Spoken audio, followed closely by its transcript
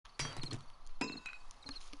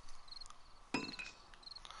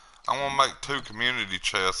I want to make 2 community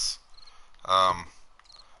chests. Um,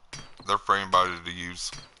 they're for anybody to use.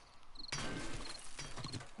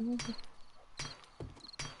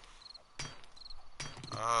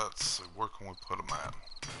 Let's see, where can we put them at?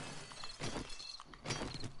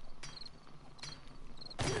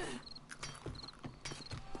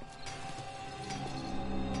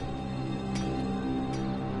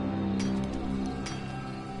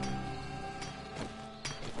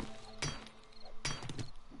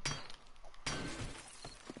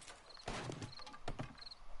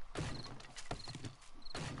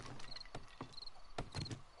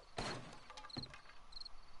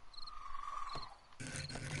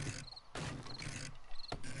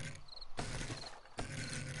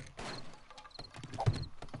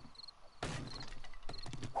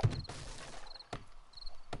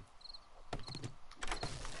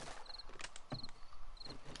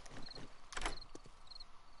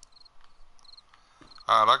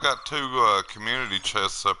 Alright, I got 2 community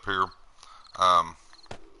chests up here. Um,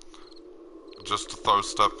 just to throw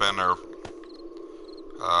stuff in there.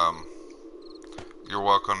 Um, you're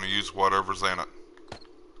welcome to use whatever's in it.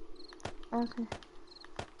 Okay.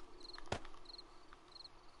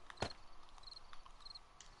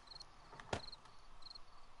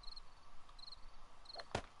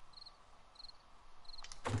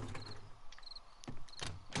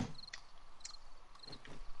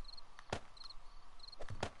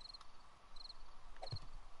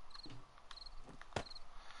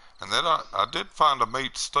 And then I did find a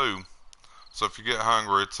meat stew. So if you get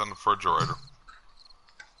hungry, it's in the refrigerator.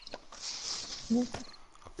 I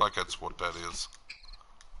think that's what that is.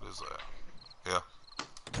 What is that? Yeah.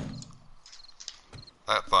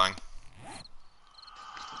 That thing.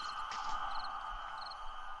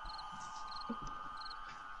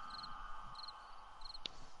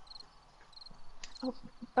 Oh,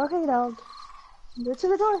 okay, dog. Go to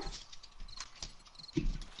the door.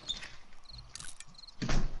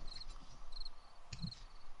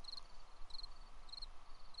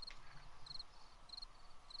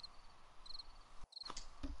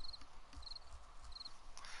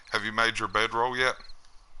 Have you made your bedroll yet?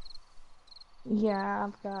 Yeah,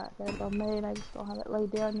 I've got that all made. I just don't have it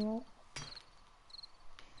laid down yet.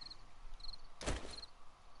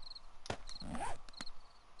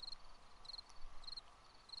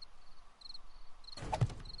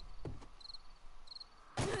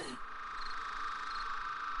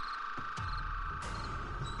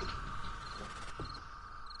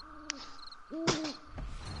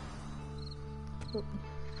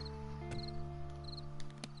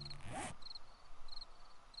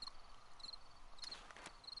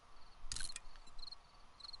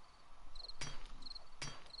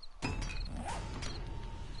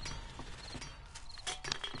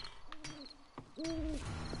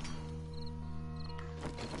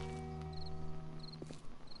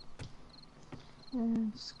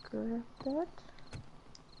 And scrap that.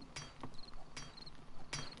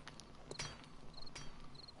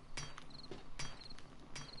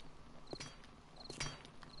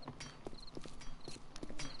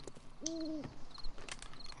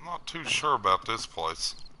 I'm not too sure about this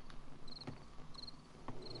place.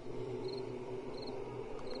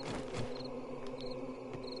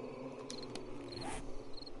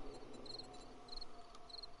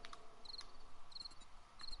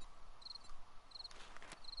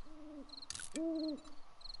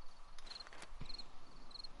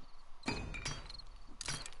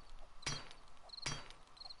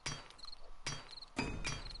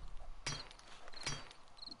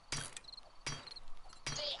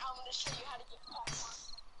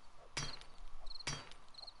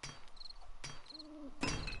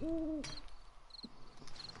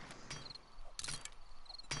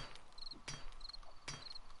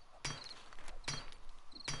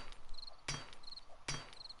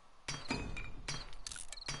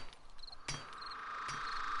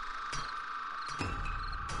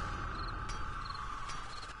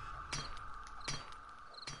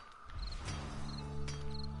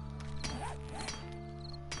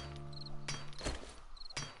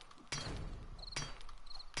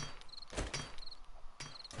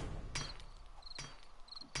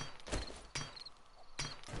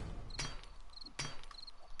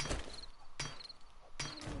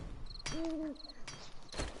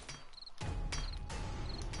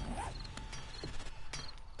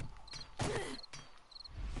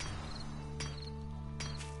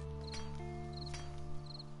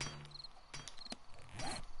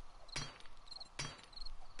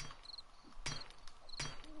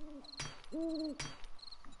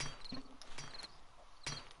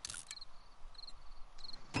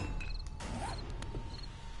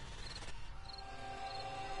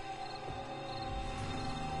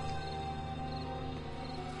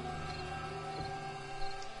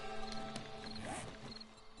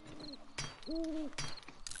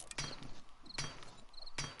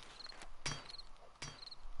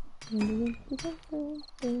 Trying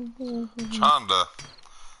to.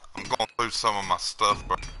 I'm going through some of my stuff,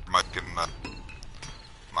 but making my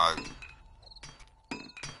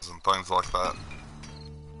and things like that.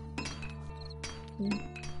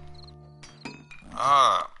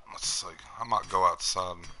 Let's see. I might go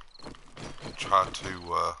outside and try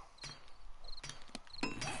to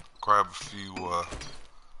grab a few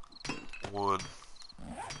wood.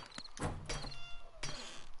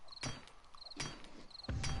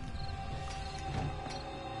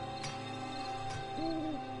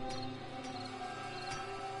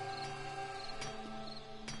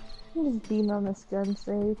 I'm just beating on this gun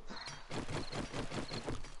safe.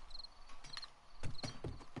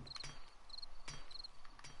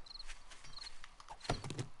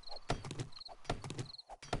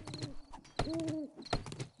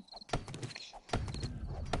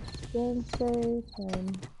 Gun safe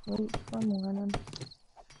and wait for morning.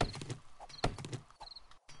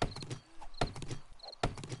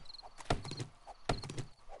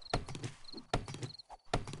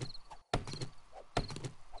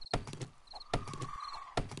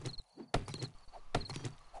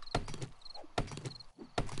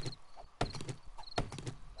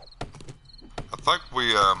 I think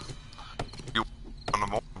you in the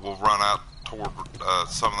morning we'll run out toward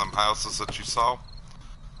some of them houses that you saw,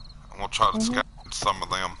 and we'll try to scout some of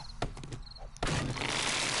them.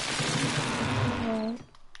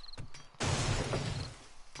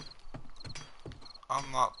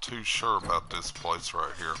 I'm not too sure about this place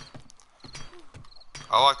right here.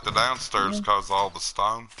 I like the downstairs because of all the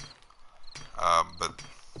stone, but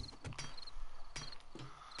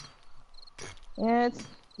Yeah,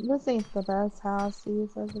 this ain't the best house to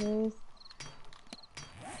use as it is.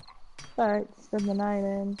 Alright, spend the night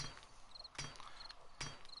in.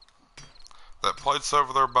 that place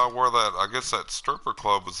over there by where I guess that stripper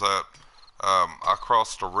club was at, I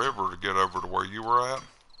crossed a river to get over to where you were at.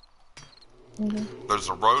 There's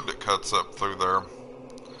a road that cuts up through there.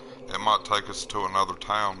 It might take us to another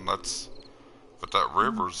town. But that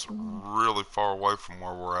river's really far away from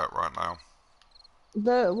where we're at right now.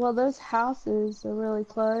 Well, those houses are really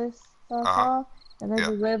close, I saw, and there's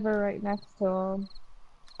a river right next to them.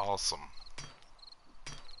 Awesome.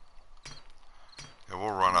 Yeah,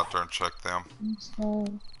 we'll run out there and check them.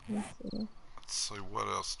 Okay. Let's see what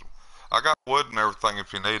else. I got wood and everything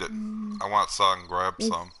if you need it. I went outside and grabbed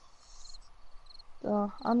some.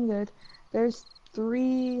 Oh, I'm good. There's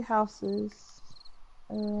 3 houses.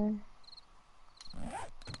 And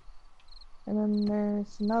then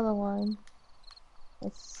there's another one.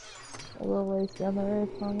 It's a little ways down the road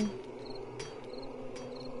from me.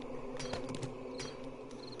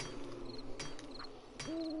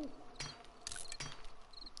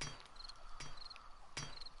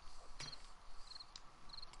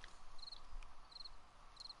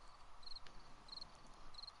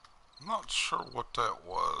 I'm not sure what that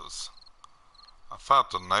was. I found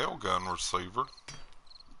a nail gun receiver.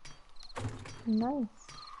 Nice.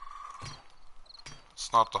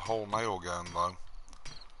 It's not the whole nail gun though.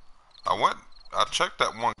 I checked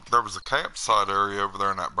that one. There was a campsite area over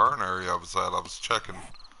there in that burn area I was at. I was checking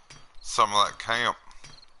some of that camp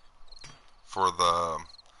for the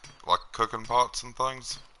like cooking pots and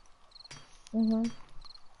things.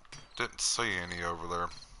 Didn't see any over there.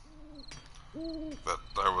 But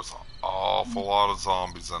there was an awful lot of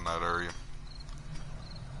zombies in that area.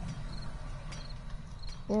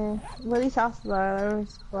 Yeah, well, these houses are,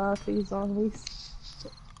 there's a lot of these zombies.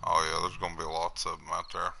 Oh yeah, there's gonna be lots of them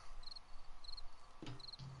out there.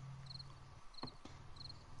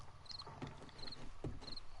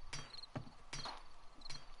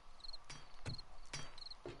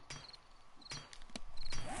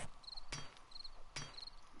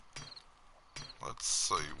 Let's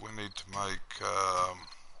see, we need to make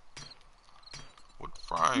wood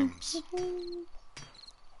frames.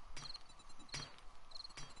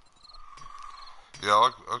 Yeah,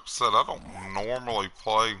 like I said, I don't normally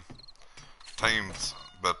play teams,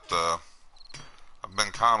 but I've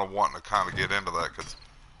been kind of wanting to kind of get into that because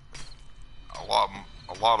a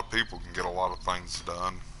lot of people can get a lot of things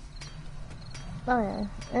done. Oh yeah,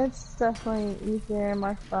 it's definitely easier in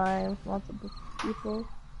my 5 with multiple people.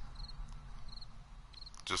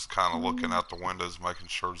 Just kind of looking out the windows, making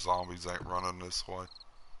sure zombies ain't running this way.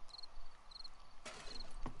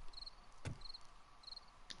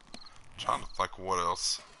 Trying to think of what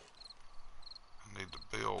else I need to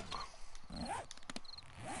build.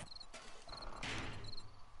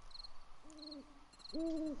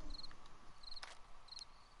 You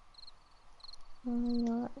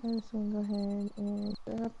know what, I'm just gonna go ahead and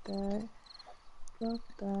drop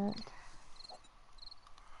that.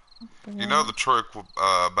 You know the trick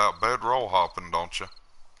about bedroll hopping, don't you?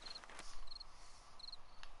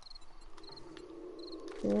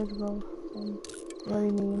 Bedroll. What do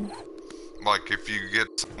you mean? Like if you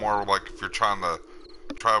get somewhere, like if you're trying to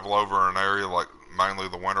travel over an area like mainly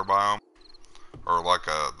the winter biome or like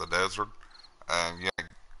the desert, and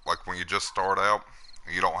like when you just start out,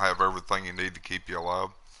 you don't have everything you need to keep you alive.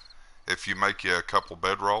 If you make you a couple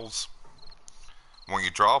bedrolls, when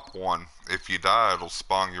you drop one, if you die, it'll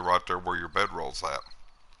spawn you right there where your bedroll's at.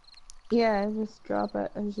 Yeah, just drop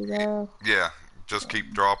it as you go. Yeah, just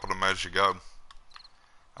keep dropping them as you go.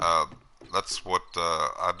 Uh, that's what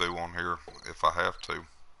I do on here if I have to.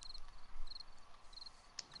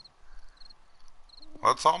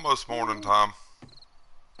 Well, it's almost morning time.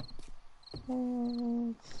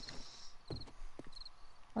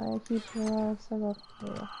 I keep set up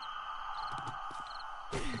here.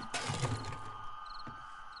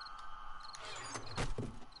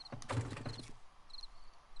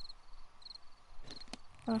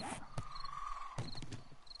 Okay.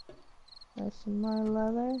 There's some more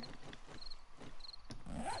leather.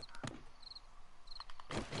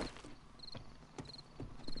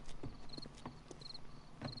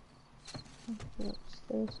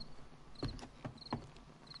 Upstairs.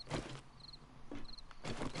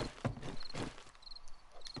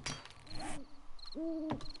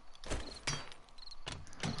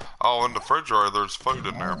 Oh, in the refrigerator, there's food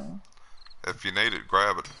in there. If you need it,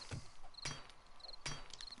 grab it.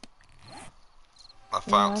 I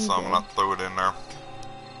found some and I threw it in there.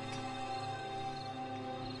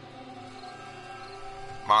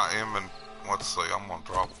 My let's see, I'm gonna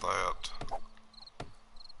drop that.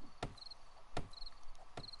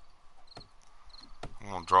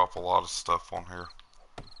 I'm gonna drop a lot of stuff on here.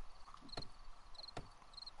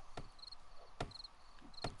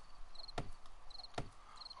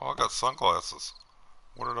 Oh, I got sunglasses.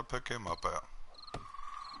 Where did I pick him up at?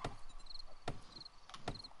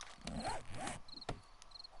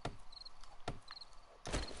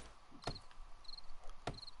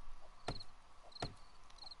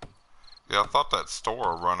 Yeah, I thought that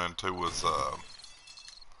store I run into was a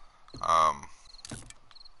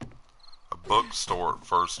bookstore at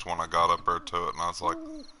first when I got up there to it, and I was like,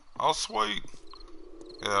 oh sweet.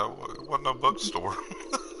 Yeah, it wasn't no bookstore.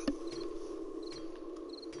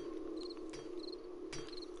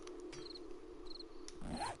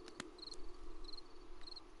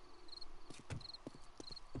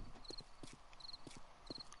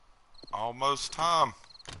 Almost time.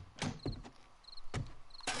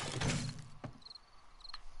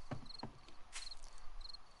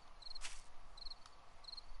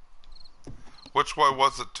 Which way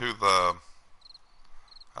was it to the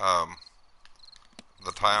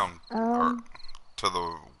town, or to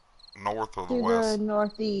the north or the west? To the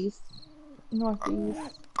northeast. Northeast.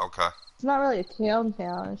 Okay. It's not really a town,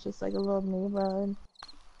 it's just like a little neighborhood.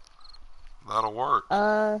 That'll work.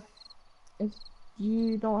 If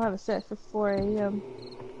you don't have it set for 4 a.m.,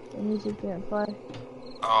 the music can't play.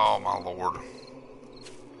 Oh my lord.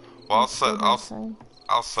 Well,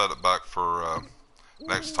 I'll set it back for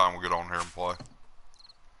next time we get on here and play.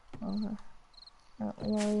 Okay. Yeah,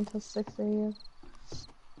 wait until 6 a.m.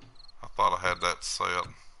 I thought I had that set.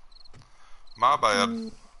 My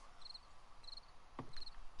bad.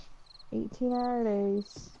 18-hour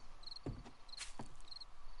days.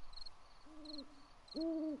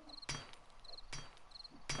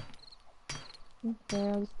 Okay,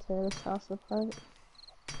 I'll just tear this house apart.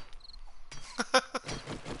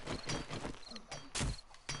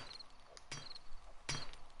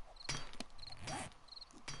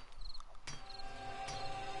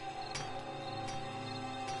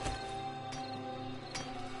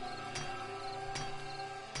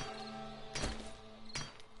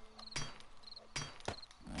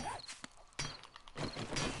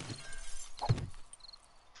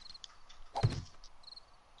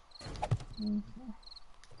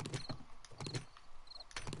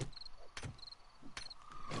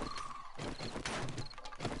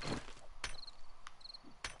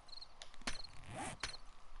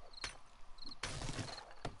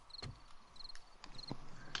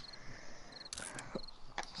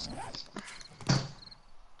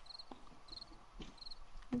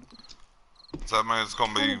 Does that mean it's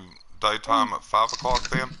gonna be daytime at 5 o'clock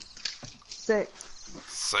then? 6.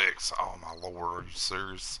 6. Oh my lord, are you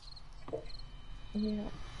serious? Yeah.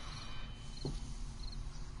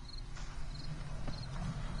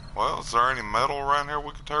 Well, is there any metal around here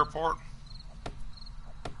we can tear apart?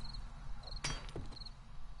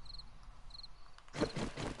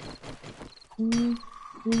 You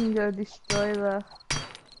can go destroy the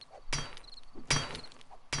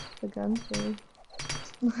gun thing.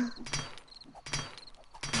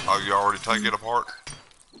 Oh, you already take it apart?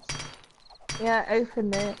 Yeah, I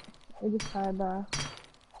opened it. It just had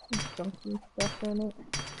junky stuff in it.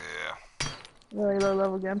 Yeah. Really low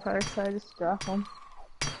level gunpowder, so I just drop them.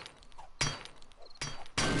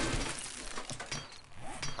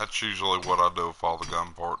 That's usually what I do with all the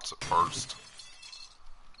gun parts at first.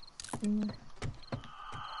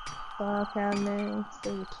 File cabinets,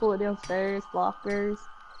 there's a toilet downstairs, lockers,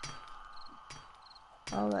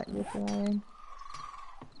 all that good thing.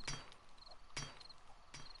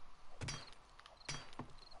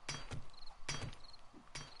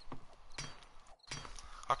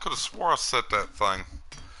 I could have swore I set that thing.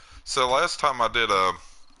 So last time I did a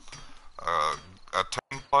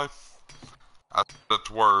team play, I set it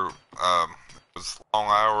to where it was long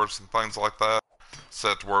hours and things like that.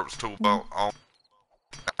 Set to where it was tool belt on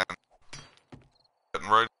and getting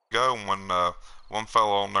ready to go. And when one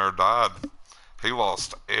fellow on there died, he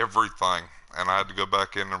lost everything, and I had to go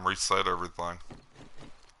back in and reset everything.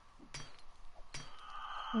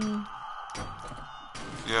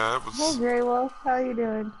 Yeah, it was. Hey, Grey Wolf, how you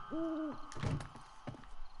doing?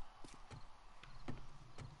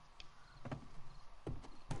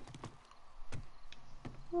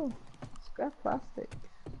 Oh, scrap plastic.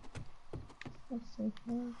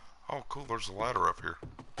 Oh, cool, there's a ladder up here.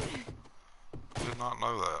 Did not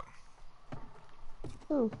know that.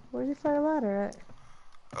 Ooh, where'd you find a ladder at?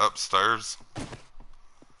 Upstairs.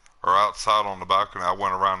 Or outside on the balcony. I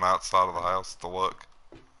went around the outside of the house to look.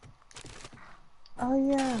 Oh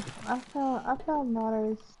yeah, I found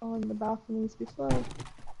ladders on the balconies before.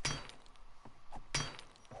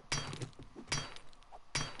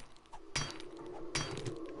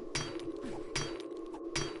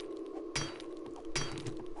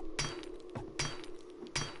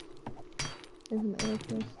 Isn't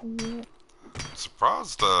anything yet? I'm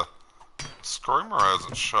surprised Screamer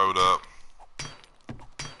hasn't showed up.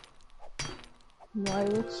 Why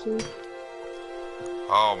would she?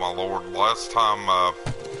 Oh my lord! Last time I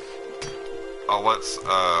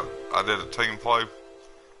did a team play.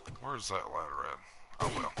 Where's that ladder at?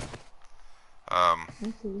 Oh well.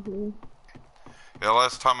 Yeah,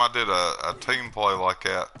 last time I did a team play like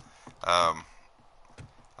that, I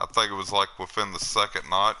think it was like within the second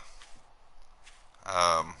night.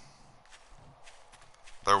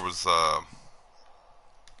 There was a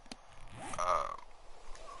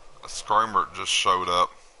Screamer just showed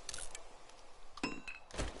up.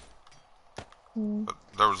 But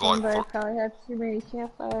there was like somebody probably had too many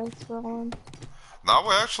campfires going. No,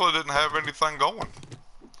 we actually didn't have anything going.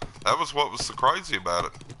 That was what was so crazy about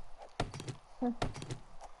it. There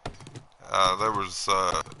was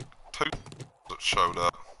two that showed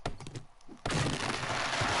up.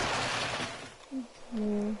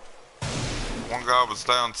 One guy was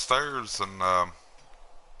downstairs and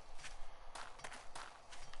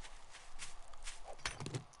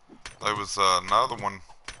there was another one.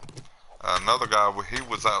 Another guy, he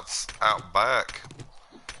was out back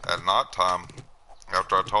at night time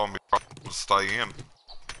after I told him he probably would stay in.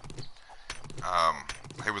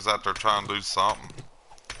 He was out there trying to do something,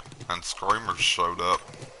 and Screamers showed up.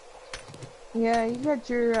 Yeah, you got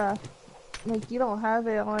your, like, you don't have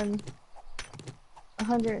it on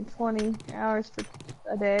 120 hours for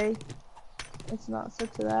a day. It's not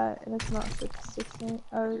set to that, and it's not set to 6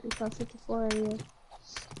 or it's not set to 4 a.m.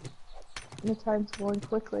 The time's going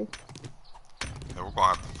quickly. Yeah, we're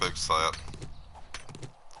gonna have to fix that.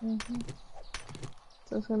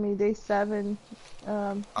 So it's gonna be day 7.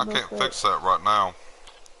 I can't fix that right now.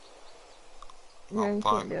 Yeah, you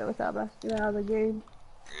can't do it without backing out of the game.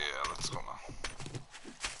 Yeah,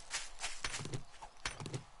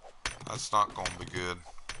 that's not gonna be good.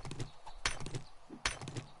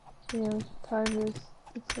 Yeah, time is,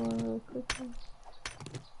 it's going really quickly.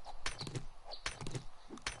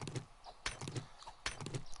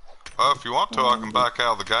 Well, if you want to, I can back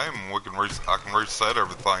out of the game and we can I can reset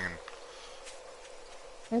everything.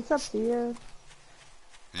 It's up to you.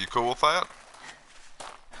 You cool with that?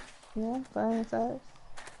 Yeah, fine with that.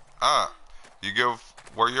 Alright. You go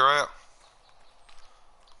where you're at?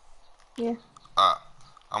 Yeah. Alright.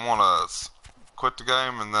 I'm gonna quit the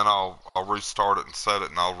game and then I'll restart it and set it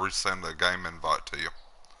and I'll resend the game invite to you.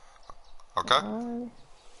 Okay?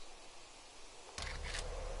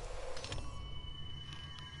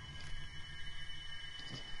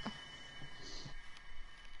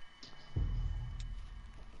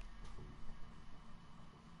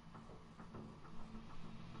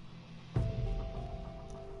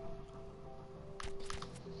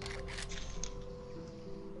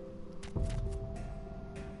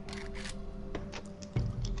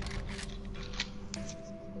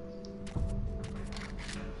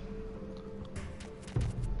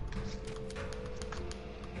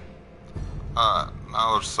 Alright,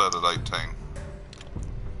 now they're set at 18.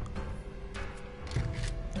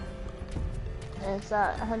 And it's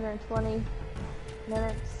at 120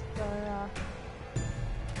 minutes for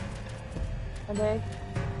a day.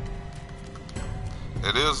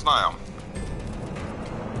 It is now.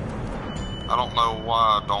 I don't know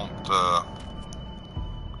why I don't,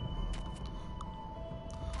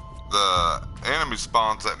 the enemy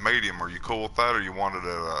spawns at medium. Are you cool with that, or you want it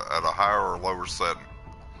at a higher or lower setting?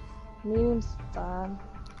 Medium's fine.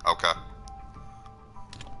 Okay.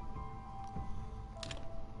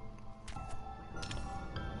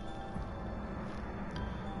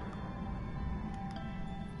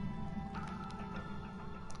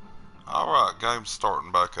 Alright, game's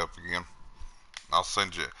starting back up again. I'll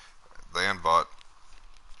send you the invite.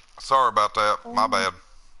 Sorry about that, my bad.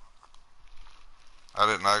 I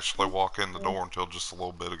didn't actually walk in the door until just a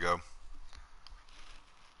little bit ago.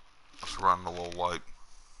 It's running a little late.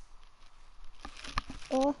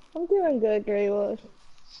 Oh, I'm doing good, Greywood.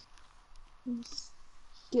 Just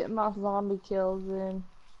getting my zombie kills in.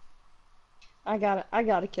 I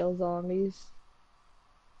gotta kill zombies.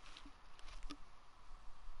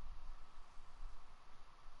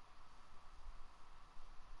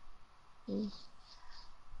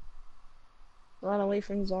 Run away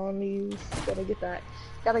from zombies. Gotta get that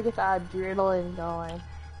adrenaline going.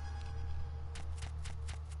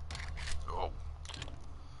 Oh.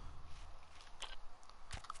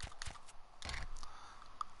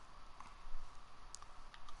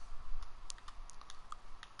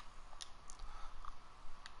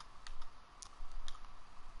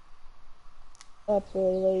 That's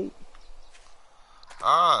really late.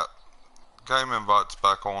 Alright. Game invite's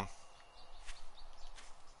back on.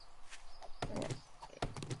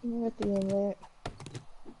 I'm at the invite.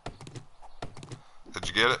 Did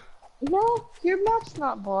you get it? No, your map's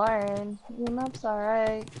not boring. Your map's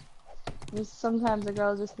alright. Just sometimes a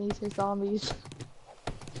girl just needs her zombies.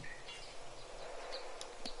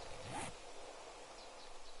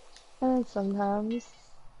 And sometimes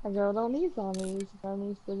a girl don't need zombies. A girl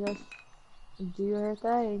needs to just do her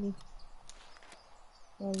thing.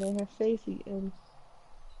 And then her face eaten.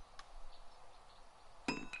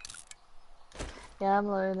 Yeah, I'm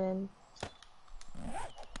learning.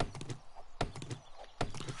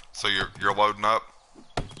 So you're loading up?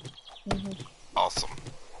 Mhm. Awesome.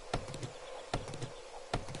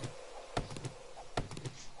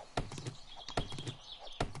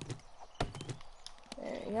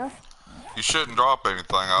 There you go. You shouldn't drop anything.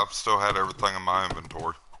 I've still had everything in my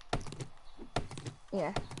inventory.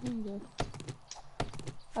 Yeah, I'm good.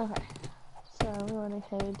 Okay. So we want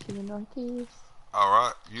to head to the northeast.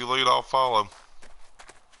 Alright, you lead, I'll follow.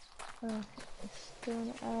 Okay, stone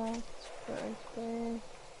axe, put right there.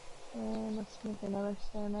 And let's make another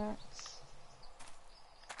stone axe.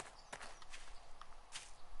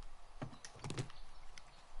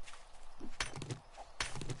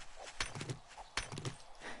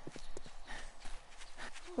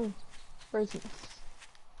 Oh, bird's nest.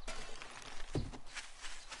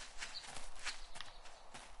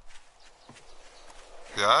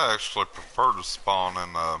 Yeah, I actually prefer to spawn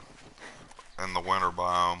in the winter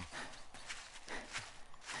biome.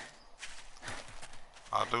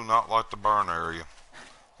 I do not like the burn area.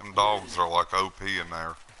 Them dogs are like OP in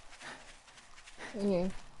there. Yeah.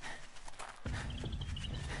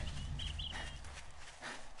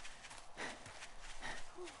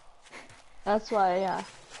 That's why,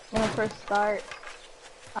 when I first start,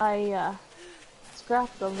 I,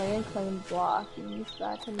 scrapped the land claim block and used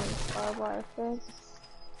that to make barbed wire fence.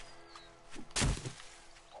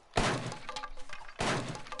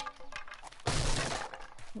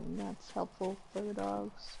 And that's helpful for the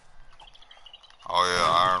dogs. Oh yeah,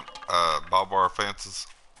 iron, barbed wire fences.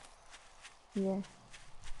 Yeah.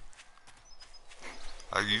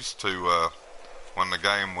 I used to, when the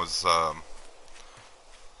game was,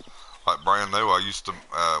 like brand new, I used to,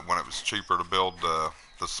 when it was cheaper to build, the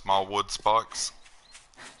small wood spikes.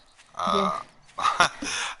 Yeah.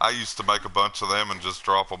 I used to make a bunch of them and just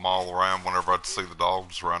drop them all around whenever I'd see the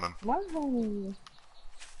dogs running. Wow.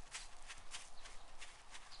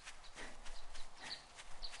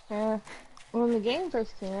 Yeah. When the game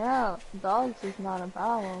first came out, dogs was not a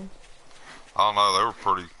problem. Oh no, they were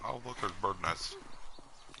pretty. Oh look, there's a bird nest.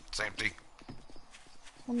 It's empty.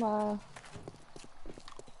 I'm,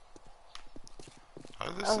 Hey,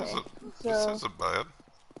 this okay, isn't bad.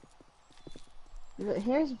 but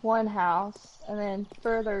here's one house, and then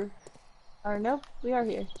further, or nope, we are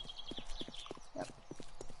here. Yep.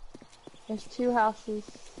 There's two houses.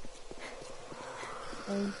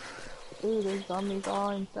 And, ooh, there's zombies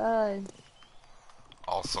all inside.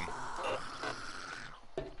 Awesome.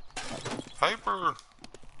 paper.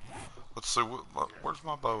 Let's see, where's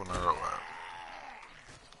my bow and arrow at?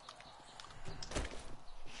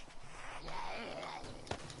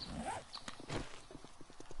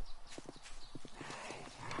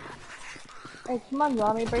 Hey, come on,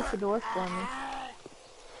 Johnny, break the door for me.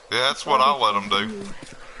 Yeah, that's what I'll let them do.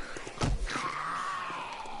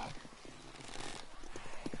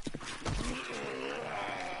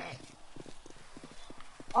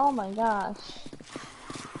 Oh my gosh.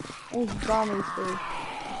 There's zombies for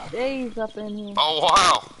days up in here. Oh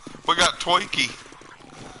wow, we got Twinkie.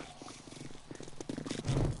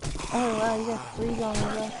 Oh wow, you got 3 zombies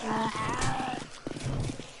left now.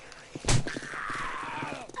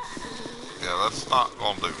 Yeah, that's not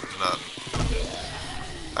gonna do nothing.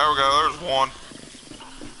 There we go, there's one.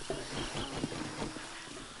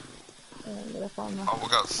 Get up on the Oh, we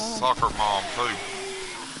got Soccer Mom too.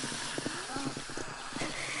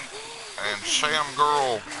 And Sham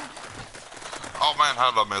Girl. Oh man, how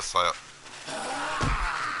did I miss that?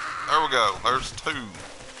 There we go, there's 2.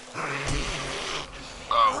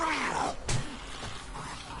 Oh.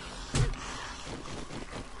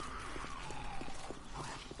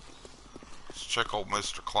 Let's check old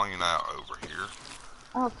Mr. Clean out over here.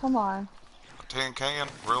 Oh, come on. A tin can?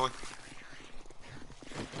 Really?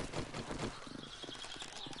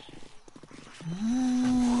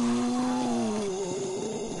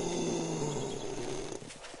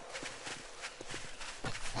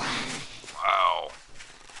 Wow.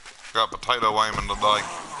 Got potato aiming today.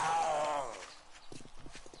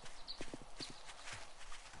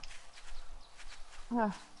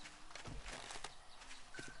 Ah.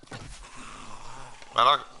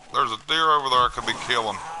 Man, there's a deer over there I could be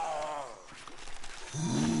killing.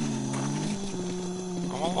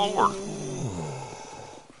 Oh my lord.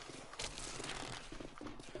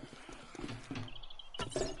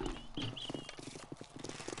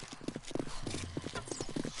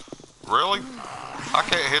 Really? I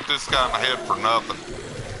can't hit this guy in the head for nothing.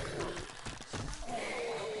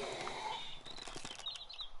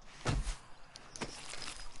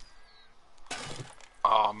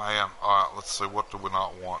 Oh man. Alright, let's see. What do we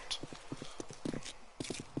not want?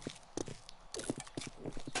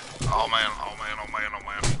 Oh man, oh man, oh man, oh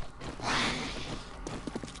man.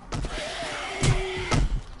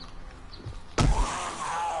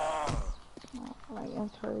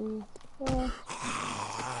 Yeah.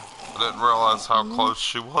 I didn't realize how close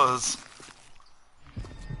she was.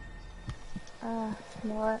 You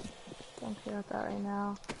know what? Don't care about that right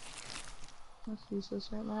now. That's useless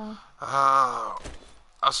right now.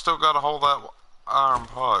 I still gotta hold that iron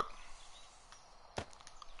pot.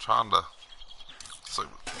 Trying to see.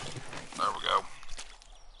 There we go.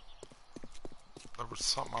 There was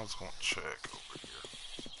something I was gonna check over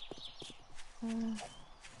here.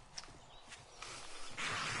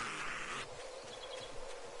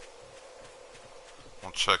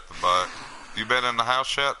 I'll check the back. You been in the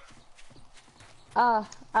house yet? The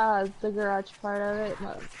garage part of it,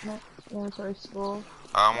 my inventory full.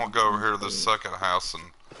 I'm gonna go over here to the second house and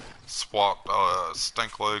swap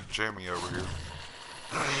stink leg Jimmy over here.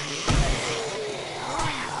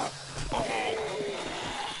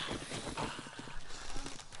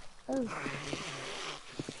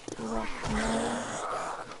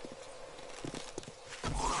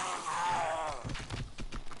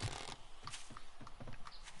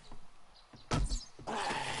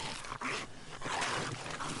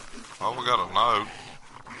 Oh, we got a note.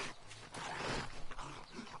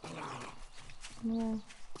 Yeah.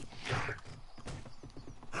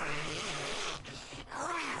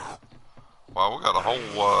 Wow, we got a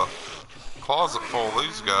whole closet full of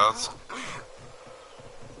these guys.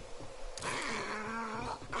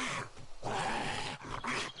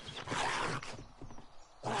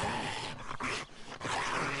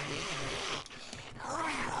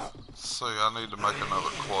 See, I need to make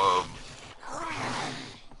another club.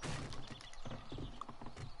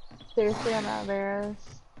 Seriously, I'm out of arrows.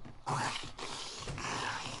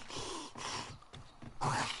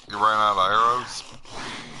 You ran out of arrows?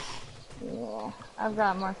 Yeah. I've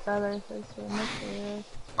got more feathers, so it's really arrows.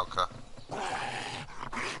 Okay.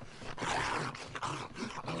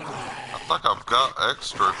 I think I've got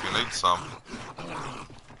extra if you need some.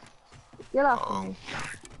 Get off of me.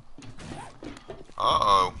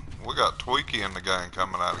 Uh-oh. We got Twinkie in the gang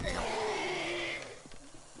coming out again.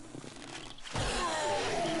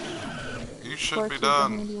 You should be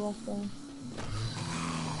done.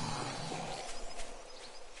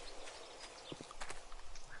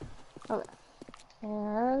 Okay.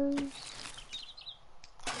 Arrows.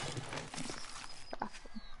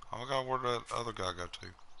 Oh my god, where'd that other guy go to?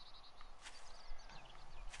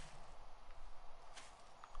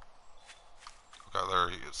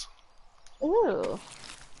 Ew.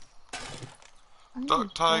 I need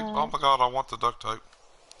Duct tape. Oh that. my god, I want the duct tape.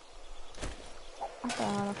 I got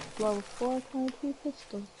a level 4.2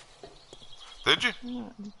 pistol. Did you?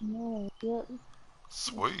 No. Yep.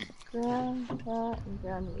 Sweet. Grab that and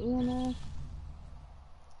grab the EMF.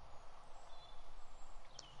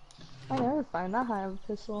 I never find that high of a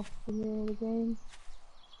pistol in the game.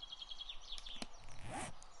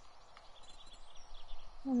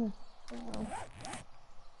 Oh, wow.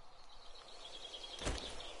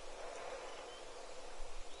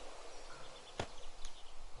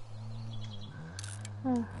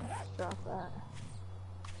 Let's drop that.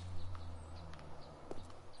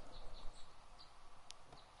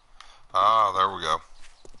 Ah, there we go.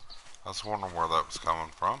 I was wondering where that was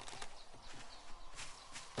coming from.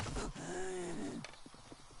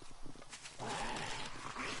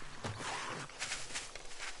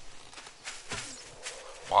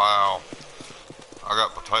 Wow. I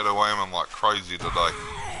got potato aiming like crazy today.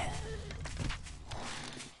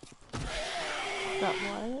 Got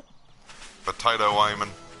what? Potato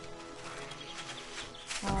aiming.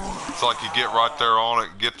 It's like you get right there on it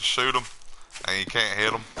and get to shoot them, and you can't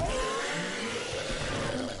hit them.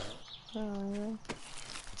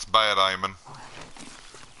 It's bad aiming.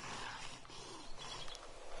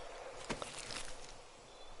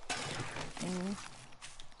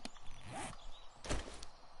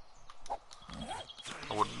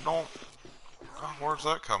 I would not. Oh, where's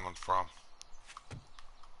that coming from?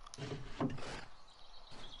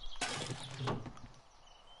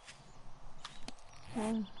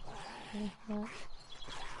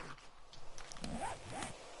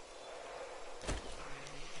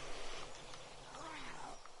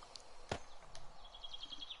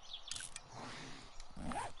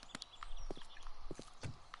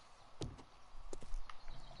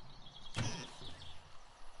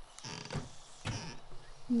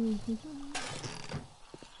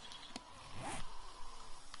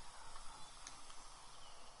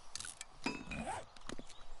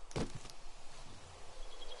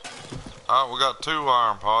 Alright, we got 2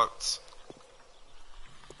 iron pots.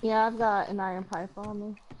 Yeah, I've got an iron pipe on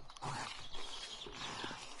me. And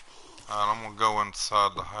I'm gonna go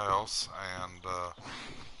inside the house and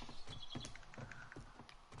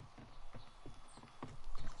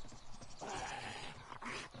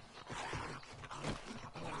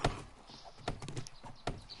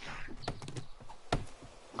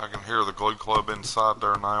I can hear the glue club inside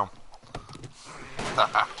there now.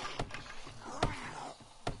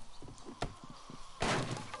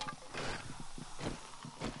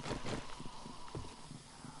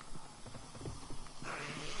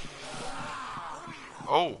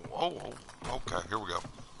 Oh, okay, here we go.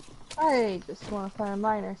 I just want to find a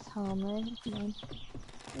miner's helmet. Come on.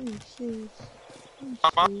 Ooh, shoes. Shoes.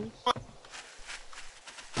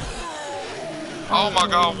 Oh my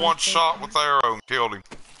god, one shot with arrow and killed him.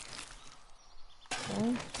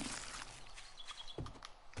 Okay.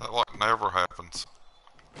 That like never happens.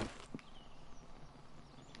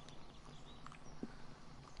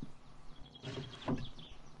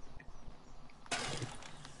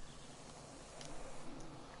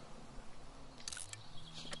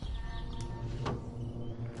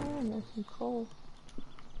 Oh, there's some coal.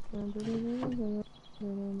 What?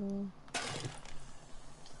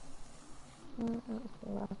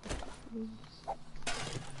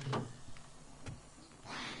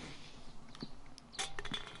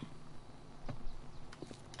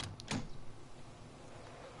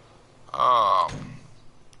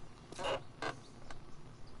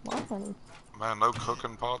 Man, no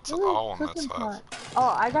cooking pots at Ooh, all in this cooking house. pot.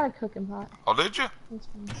 Oh, I got a cooking pot. Oh, did you? This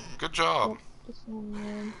one. Good job. Yep, this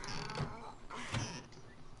one.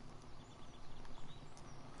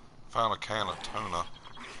 Found a can of tuna.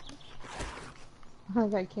 I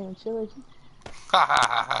got a can of chili.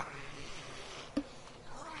 Let's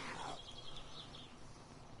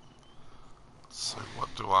see, what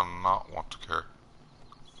do I not want to carry?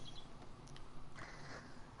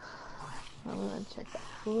 I'm gonna check that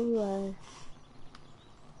cooler.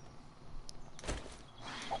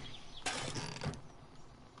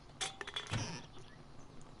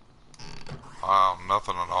 Wow,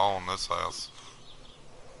 nothing at all in this house.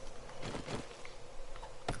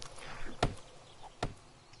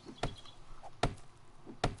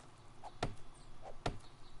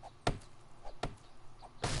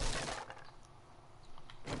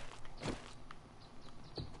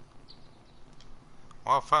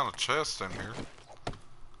 Well, I found a chest in here.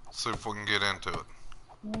 See if we can get into it.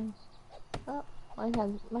 Yes. Oh,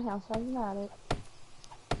 my house has an attic.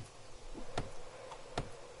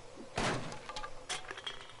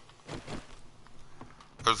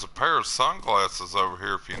 There's a pair of sunglasses over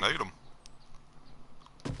here if you need them.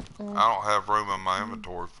 Yeah. I don't have room in my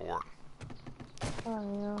inventory for it. Oh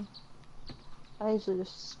yeah. I usually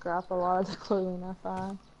just scrap a lot of the clothing I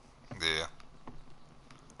find. Yeah.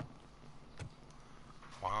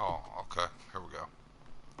 Wow, okay, here we go.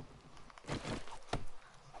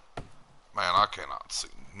 Man, I cannot see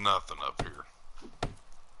nothing up here.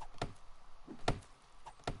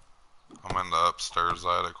 I'm in the upstairs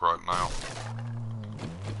attic right now.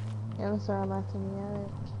 Yeah, that's where I'm at in the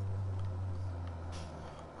attic.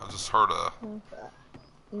 I just heard a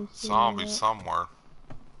You zombie seeing it? somewhere.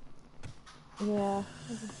 Yeah, I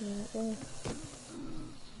can see it there.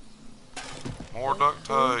 More duct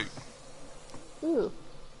tape. Ooh,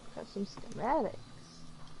 got some schematics.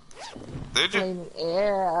 Did you? Flaming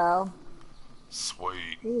arrow.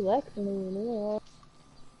 Sweet. Ooh, that's flaming arrow.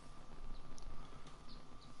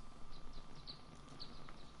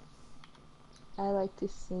 I like to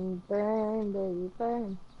sing burn, baby,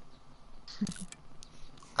 burn.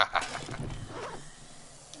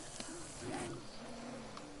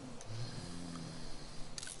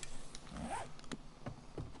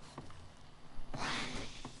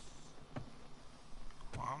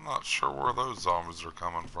 Well, I'm not sure where those zombies are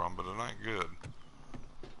coming from, but it ain't good.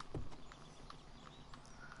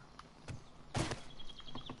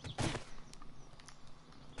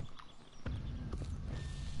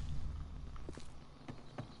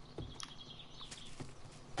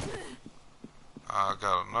 I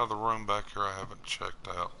got another room back here I haven't checked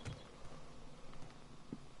out.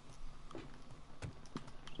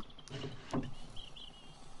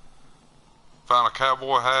 Found a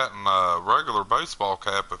cowboy hat and a regular baseball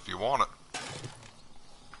cap if you want it.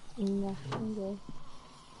 Yeah, okay.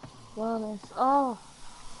 Wellness. Oh,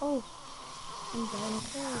 oh, I'm dying of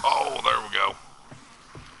thirst. Oh, there we go.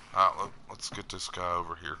 Alright, let's get this guy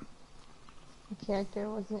over here. The character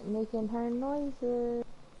wasn't making her noises.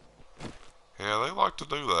 Yeah, they like to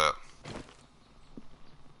do that.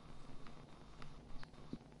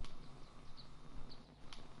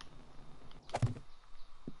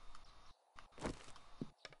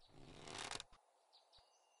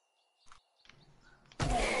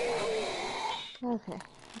 Okay.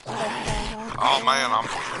 Oh man, I'm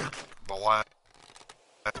the last.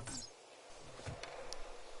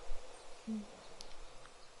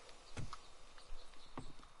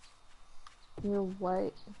 You're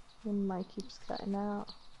white. Your mic keeps cutting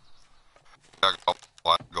out. I got a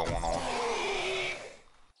lot going on.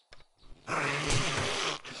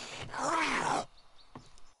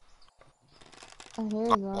 I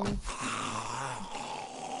hear them.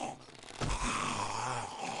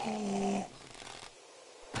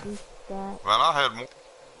 Eat that. Man, I had more.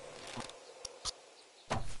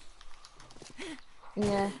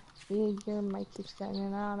 Yeah, your mic keeps cutting in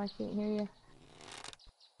and out. I can't hear you.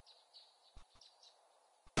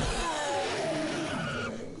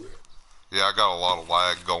 Yeah, I got a lot of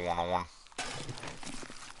lag going on.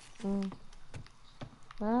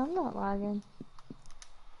 No, I'm not lagging.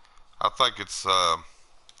 I think it's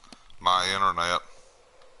my internet.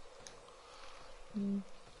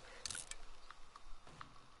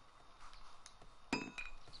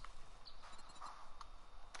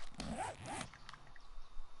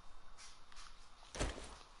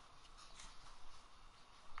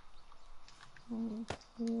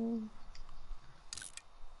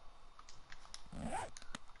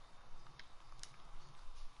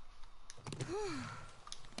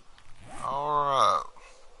 Alright.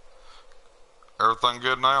 Everything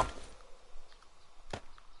good now?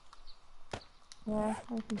 Yeah,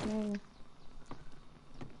 I can hear you.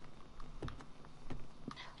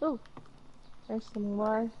 Oh, there's some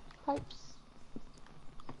more pipes.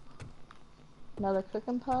 Another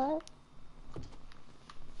cooking pot.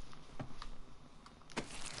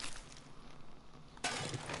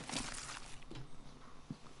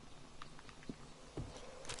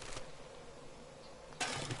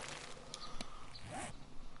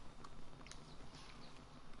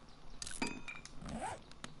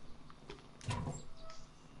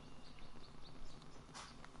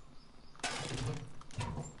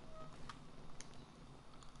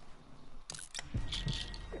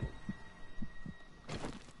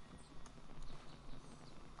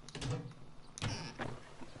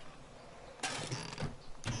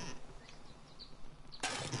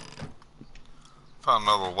 Found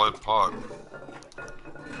another lead pot.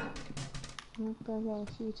 Yep, I got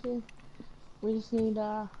a few too. We just need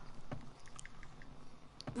some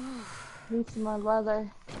more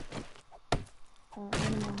leather.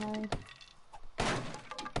 Animal hide.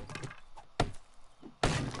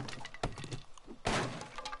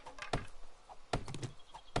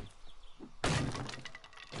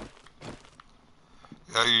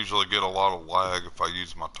 I usually get a lot of lag if I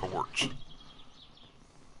use my torch.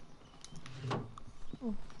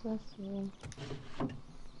 Oh, that's weird.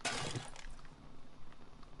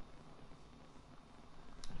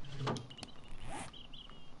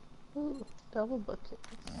 Ooh, double buckets.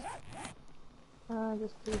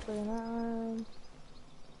 Just 3 for an iron.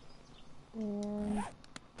 And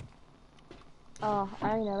oh, I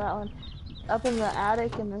already know that one. Up in the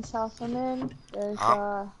attic in this house I'm in, there's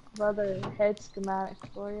Huh? brother head schematic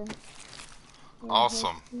for you. Head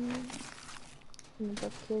Awesome. schematic in the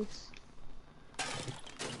bookcase.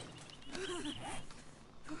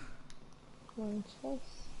 One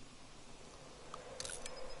chest.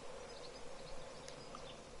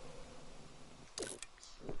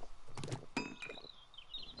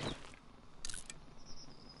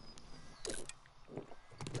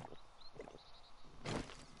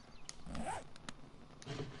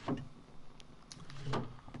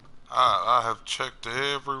 I have checked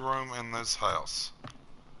every room in this house.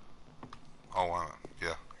 Oh, wait a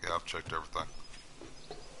minute. Yeah, I've checked everything.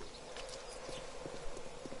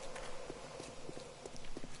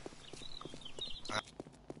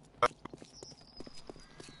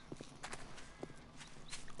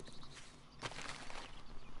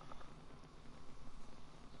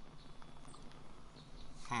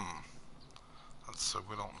 Hmm. So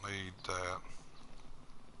we don't need that.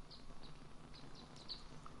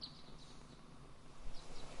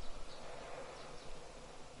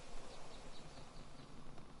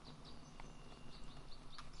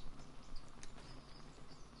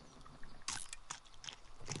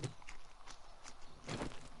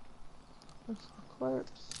 That's the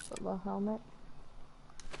corpse. Football helmet.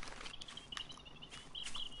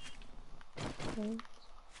 Okay.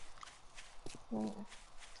 Yeah.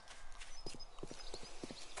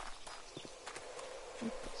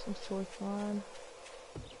 Put some shorts on.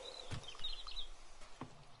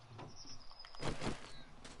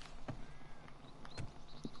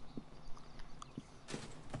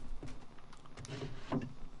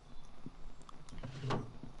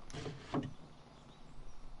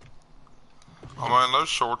 I mean, those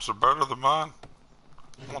shorts are better than mine.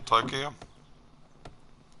 I'm gonna take him.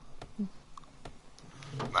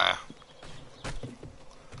 Nah,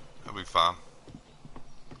 he'll be fine.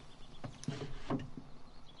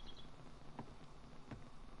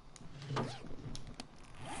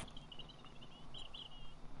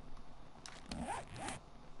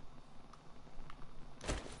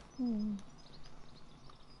 Hmm.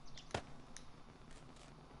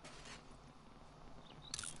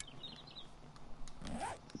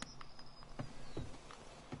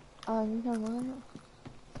 Oh, you know what?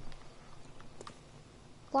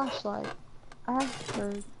 Flashlight. I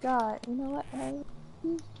forgot. You know what? I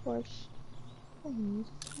used torch. I used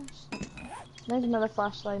flashlight. There's another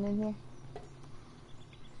flashlight in here.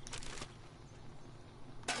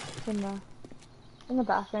 It's in the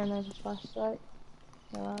bathroom. There's a flashlight.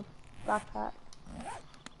 No, backpack.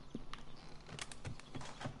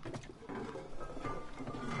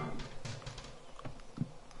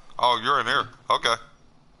 Oh, you're in here. Okay.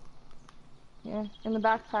 Yeah, in the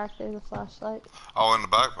backpack there's a flashlight. Oh, in the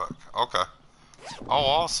backpack. Okay. Oh,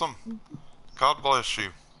 awesome. God bless you.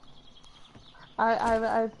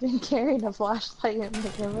 I've been carrying a flashlight in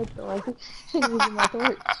my inventory and using my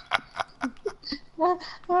torch.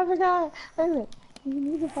 I forgot. Wait a minute. You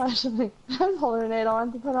need a flashlight. I was holding it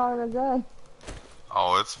on to put on a gun.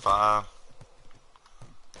 Oh, it's fine.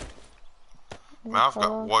 Man, It's I've hold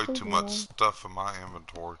got on way to too the much gun. stuff in my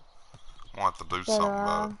inventory. I'll have to do But something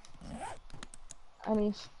about it. I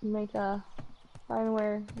need to make a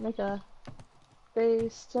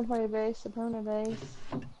base, temporary base, a permanent base.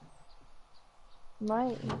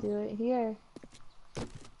 Might do it here.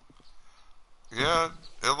 Yeah,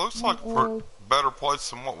 it looks like a Uh, better place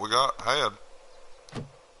than what we had.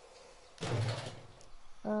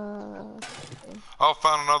 okay. I'll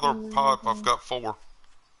find another pipe. I've got 4.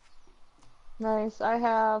 Nice. I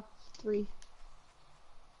have 3.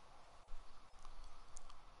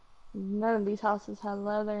 None of these houses have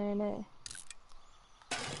leather in it.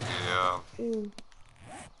 Yeah. Ooh.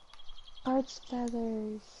 Arch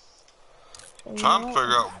feathers. So you Trying know to what?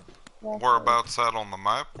 figure out Exactly. whereabouts at on the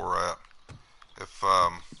map we're at. If,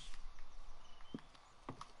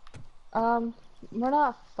 We're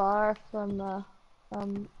not far from a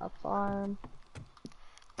farm.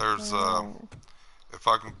 there's, if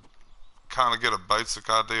I can kind of get a basic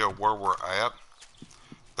idea of where we're at,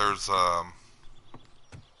 there's,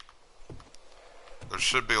 there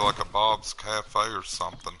should be like a Bob's Cafe or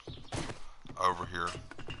something over here,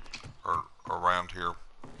 or around here.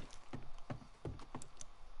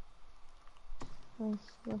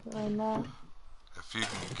 Let's look at my map. if you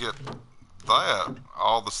can get that,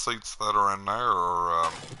 all the seats that are in there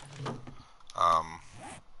um,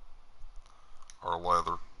 are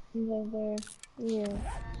leather. Leather. Yeah.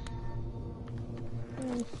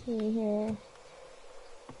 Let's see here.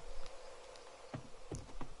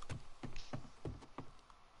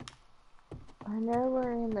 I know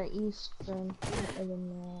we're in the eastern part of the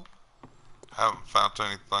map. Haven't found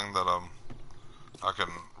anything that I can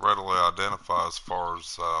readily identify as far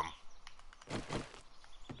as if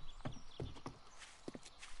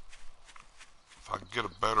I can get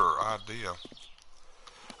a better idea.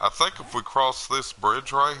 I think if we cross this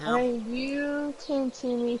bridge right here. Hey, you came to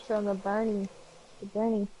me from the burning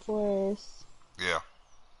forest. Yeah.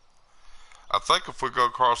 I think if we go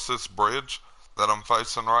across this bridge that I'm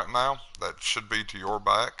facing right now, that should be to your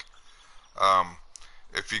back.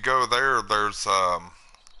 If you go there, there's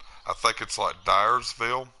I think it's like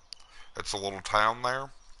Dyersville. It's a little town there.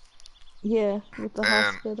 Yeah, with the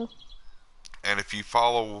hospital. And if you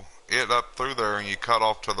follow it up through there and you cut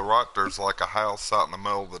off to the right, there's like a house out in the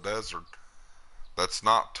middle of the desert that's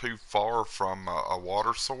not too far from a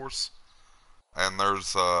water source. And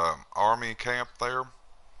there's a army camp there.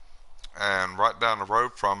 And right down the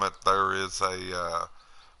road from it, there is a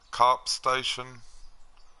cop station.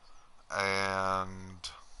 And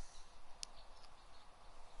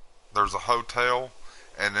there's a hotel.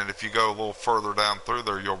 And then if you go a little further down through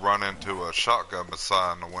there, you'll run into a shotgun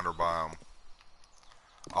messiah in the winter biome.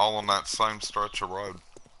 All on that same stretch of road.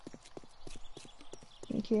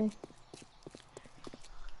 Okay.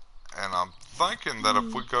 And I'm thinking that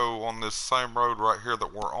if we go on this same road right here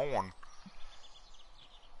that we're on,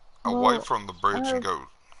 away from the bridge and go...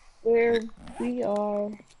 Where we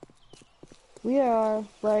are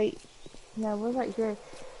right... Now, we're right here.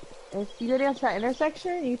 If you go down to that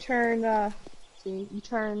intersection, you turn, you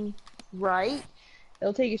turn right,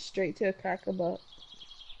 it'll take you straight to a Crack-a-Buck.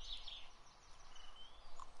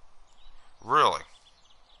 Really?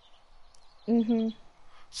 Mm-hmm.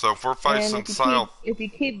 So if we're facing south... If you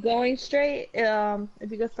keep going straight,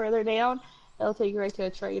 if you go further down, it'll take you right to a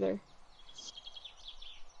trader.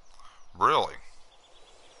 Really?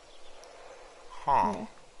 Huh. Yeah.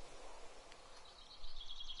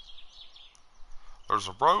 There's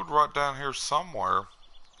a road right down here somewhere.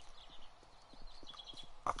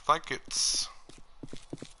 I think it's...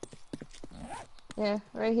 Yeah,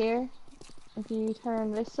 right here. If you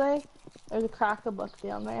turn this way, there's a Crack-a-Buck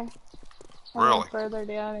down there. And Really? then further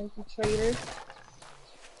down is the trader.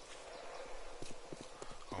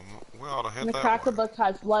 We ought to hit And the that Crack-a-Buck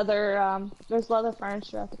has leather, there's leather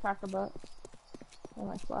furniture at the Crack-a-Buck. Turn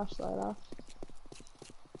my flashlight off.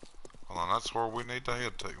 Well, then that's where we need to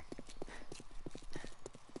head to.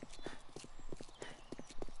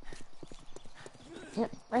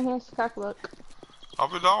 Yep, right here's the Crack-a-Buck. I'll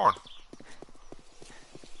be darned.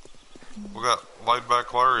 We got laid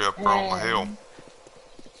back Larry up there on the hill.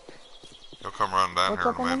 He'll come running down here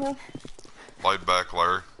in a minute. Laid back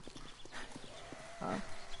Larry. Oh.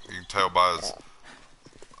 You can tell by his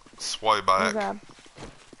sway back.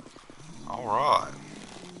 Alright.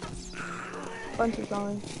 Bunch of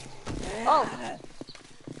zombies. Oh!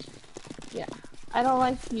 Yeah. I don't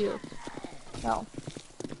like you. No.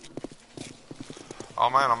 Oh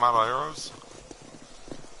man, I'm out of arrows.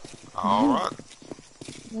 Alright.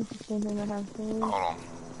 Hold on.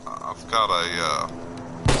 I've got a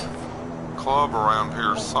club around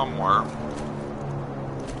here somewhere.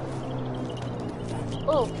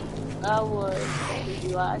 Oh, that was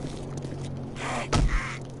really lag.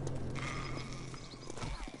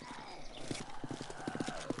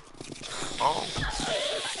 Oh,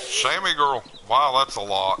 Shammy girl. Wow, that's a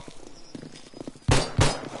lot.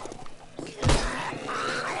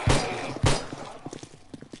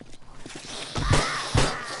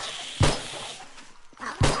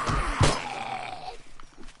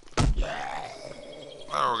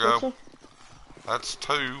 There we go. That's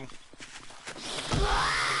 2.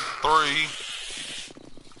 3.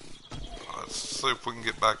 Let's see if we can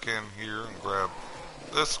get back in here and grab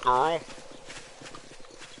this girl.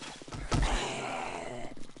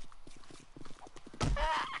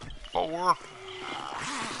 4.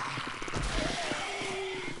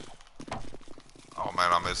 Oh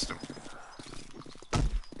man, I missed him.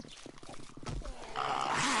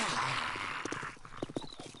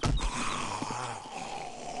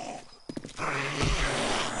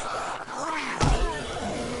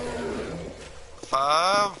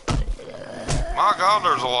 5. My God,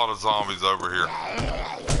 there's a lot of zombies over here.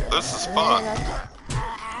 This is fun.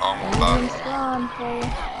 I'm gonna die.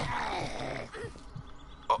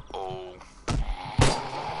 Uh-oh.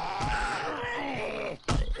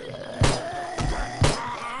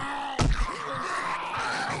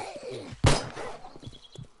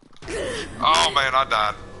 I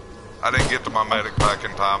died. I didn't get to my medic pack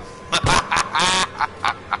in time.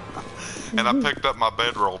 And I picked up my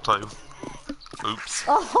bedroll too. Oops.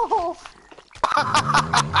 Oh!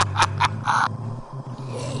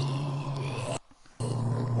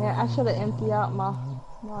 Yeah, I should have emptied out my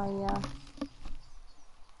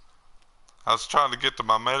I was trying to get to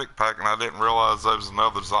my medic pack and I didn't realize there was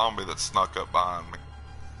another zombie that snuck up behind me.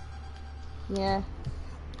 yeah.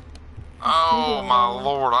 Oh my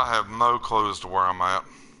lord, I have no clue as to where I'm at.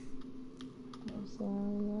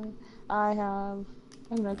 I'm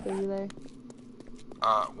gonna kill you there.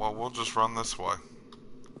 Well, we'll just run this way.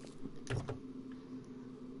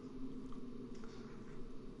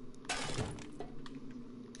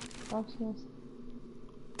 Oh, yes.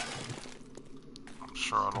 I'm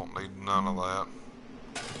sure I don't need none of that.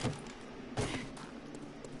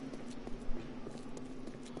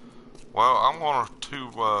 Well, I'm going to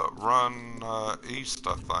run east,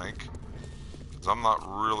 I think. Because I'm not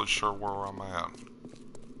really sure where I'm at.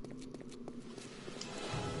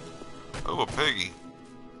 Oh, a piggy.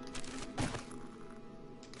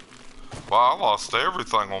 Well, I lost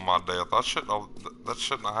everything on my death. That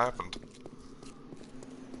shouldn't have happened.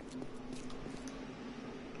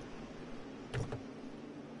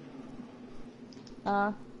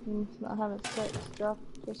 You not have it set to drop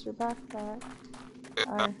just your backpack.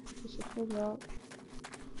 Yeah. Or just your food up.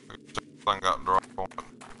 Thing got dropped on it.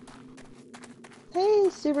 Hey,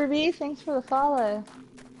 Super B, thanks for the follow.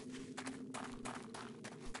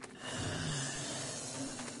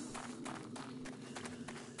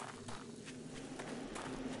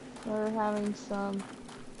 We're having some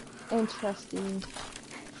interesting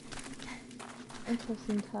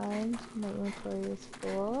times. My inventory is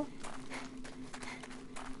full.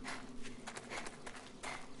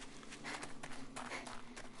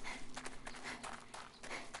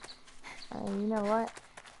 And you know what?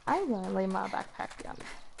 I'm gonna lay my backpack down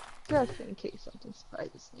just in case something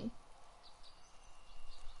surprises me.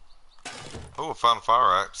 Oh, I found a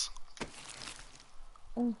fire axe.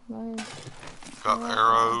 Oh, nice. Got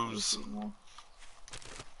arrows.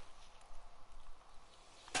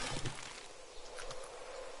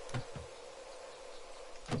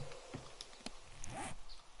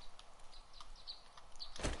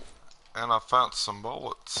 And I found some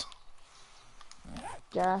bullets.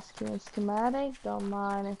 Gas can schematic, don't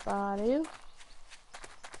mind if I do.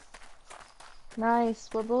 Nice,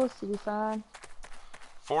 what bullets did you find?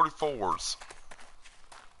 44s.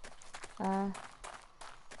 I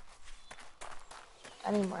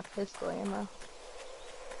need more pistol ammo.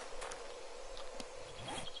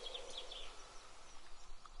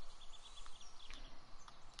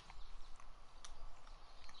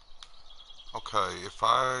 Okay, if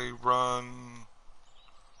I run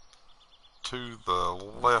to the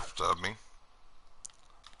left of me,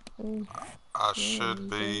 I should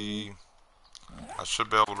be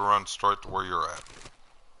able to run straight to where you're at.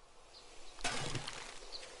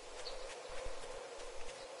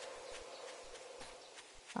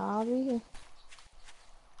 I'll be here.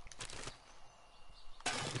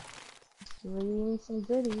 Reading some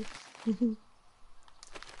goodies.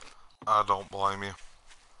 I don't blame you.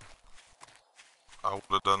 I would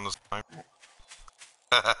have done the same.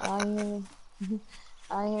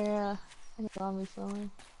 I hear a zombie somewhere.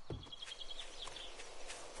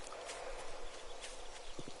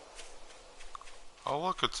 Oh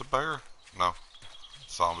look, it's a bear. No,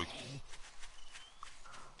 zombie.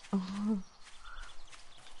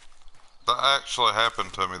 That actually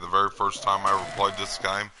happened to me the very first time I ever played this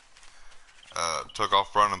game. Took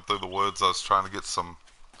off running through the woods. I was trying to get some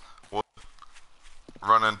wood.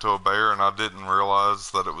 Run into a bear and I didn't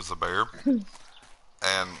realize that it was a bear.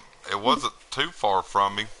 And it wasn't too far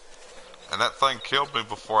from me. And that thing killed me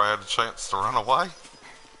before I had a chance to run away.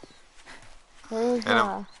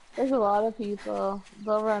 There's a lot of people,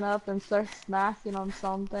 they'll run up and start smacking on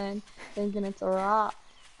something, thinking it's a rock,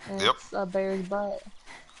 and it's a bear's butt.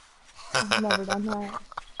 I've never done that.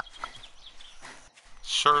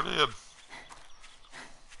 Sure did.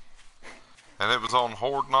 And it was on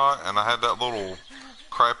Horde night, and I had that little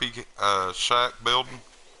crappy shack built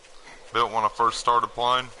when I first started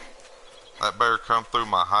playing. That bear come through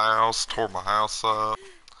my house, tore my house up.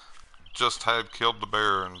 Just had killed the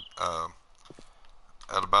bear and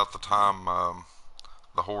at about the time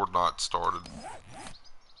the Horde night started.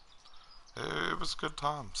 It was good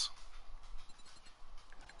times.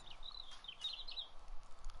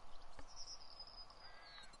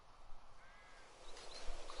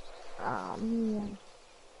 Man.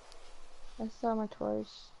 I saw my torch.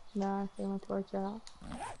 No, I threw my torch out.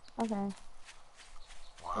 Okay.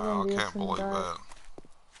 Wow, I can't believe that.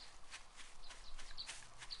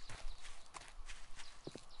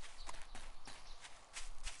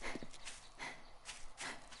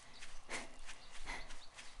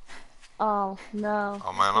 Oh, no.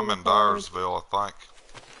 Oh man, I'm Should in have heard. Dyersville, I think.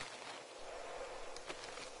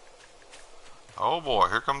 Oh boy,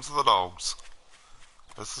 here comes the dogs.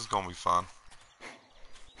 This is gonna be fun.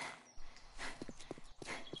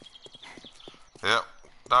 Yep,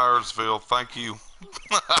 Dyersville, thank you.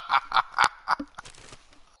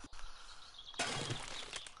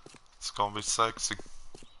 It's gonna be sexy.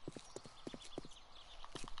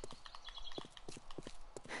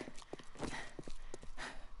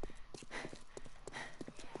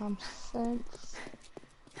 I'm six.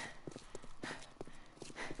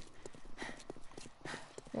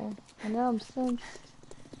 Yeah, I know I'm six.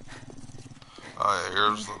 Oh yeah,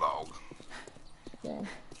 here's the dog. Yeah.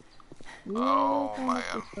 Yeah, Oh I'm up man.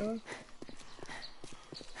 this hill.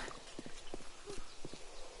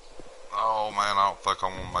 Oh man, I don't think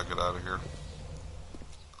I'm gonna make it out of here.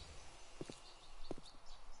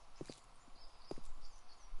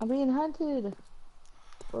 I'm being hunted.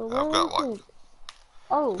 Well, I've where got is like, it?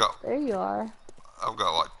 Oh, got, there you are. I've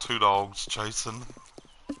got like 2 dogs chasing,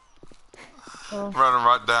 Oh, running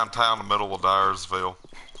right downtown the middle of Dyersville.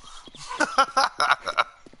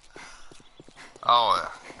 Oh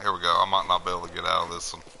yeah, here we go. I might not be able to get out of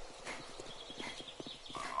this one.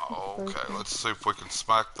 Okay, person. let's see if we can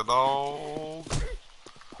smack the dog.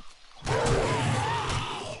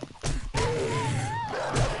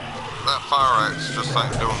 That fire axe just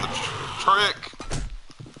ain't doing the trick.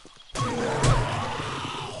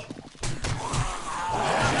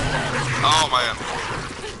 Oh man,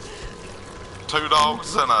 2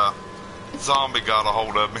 dogs and a zombie got a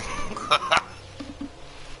hold of me.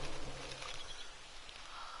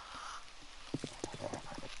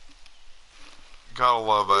 Gotta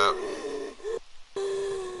love that.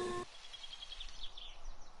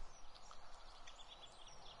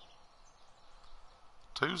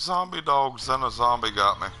 Two zombie dogs and a zombie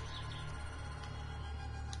got me.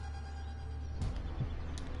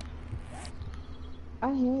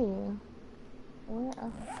 I hear you.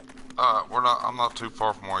 Where? I'm not too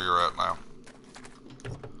far from where you're at now.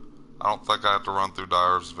 I don't think I have to run through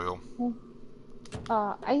Dyersville.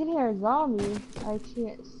 I can hear a zombie. I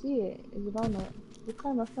can't see it. Is it on the? It's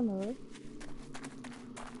on the front of it.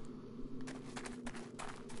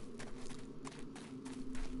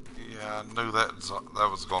 Yeah, I knew that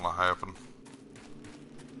was gonna happen.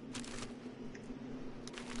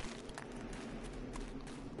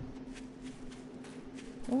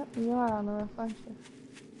 Yep, you are on the roof, aren't you?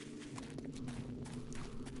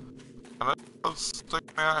 And it was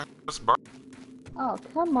sticking me out here. This bird. Oh,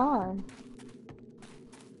 come on.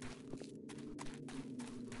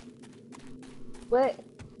 Quit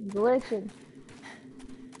glitching.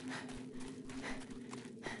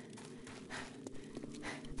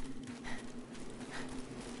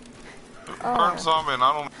 Burn Oh, zombie, and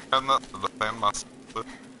I don't have nothing to defend myself with.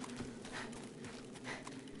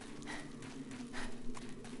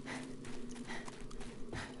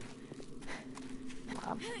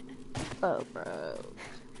 my bow broke.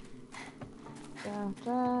 Got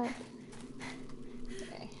that.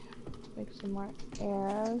 Okay, let's make some more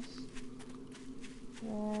arrows.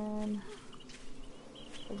 And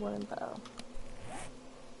a wooden bow.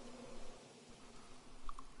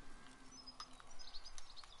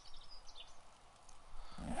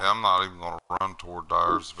 Yeah, I'm not even gonna run toward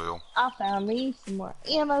Dyersville. I found me some more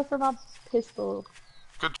ammo for my pistol.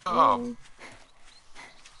 Good job. Yay.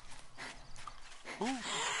 Ooh.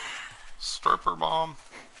 Stripper bomb.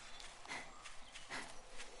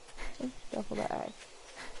 Duffel bag.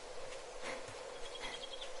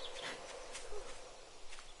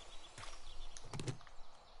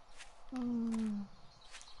 Mm.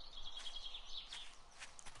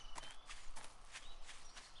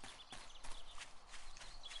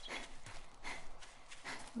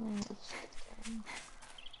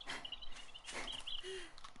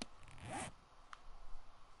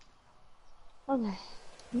 Okay,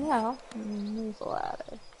 now use the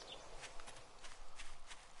ladder.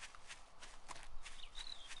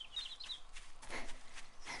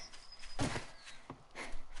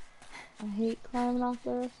 I hate climbing off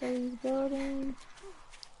the roof of these buildings.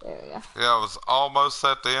 There Yeah, I was almost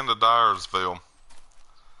at the end of Dyersville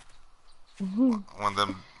we go. when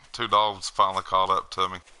them 2 dogs finally caught up to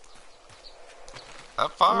me.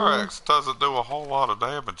 That fire Yeah. axe doesn't do a whole lot of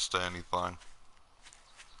damage to anything.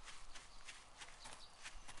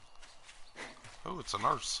 Ooh, it's a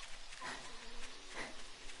nurse.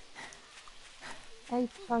 Hey,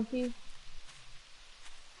 Chunky.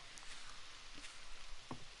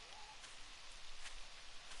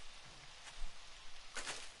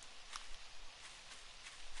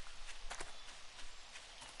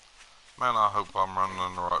 Man, I hope I'm running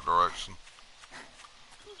in the right direction.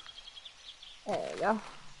 There you go.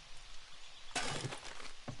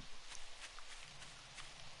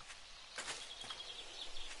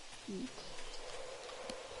 Eat.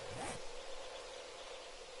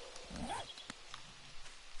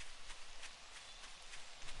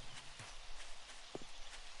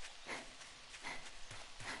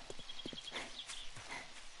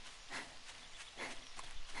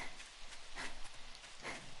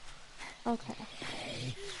 Okay.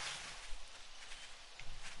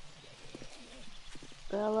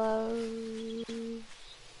 Bellows.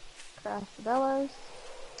 Craft the bellows.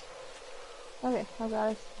 Okay, I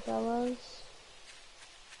got us the bellows.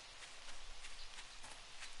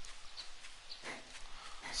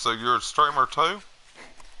 So you're a streamer too?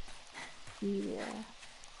 Yeah.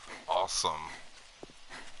 Awesome.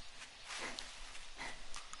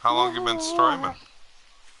 How long you been streaming?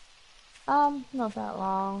 Not that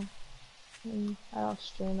long. I don't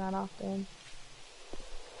stream that often.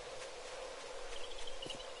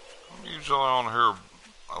 I'm usually on here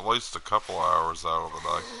at least a couple hours out of the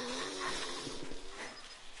day.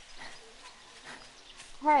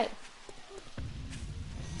 Hey!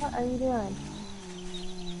 What are you doing?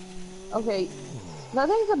 Okay, that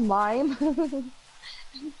thing's a mime.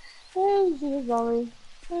 Oh, see the zombie.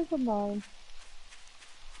 There's a mime.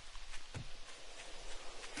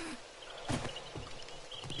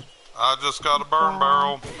 I just got a burn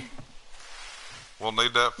barrel. We'll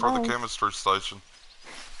need that for the Nice. chemistry station.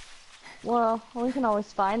 Well, we can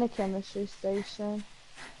always find a chemistry station.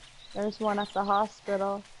 There's one at the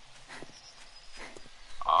hospital.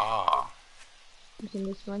 Ah. You can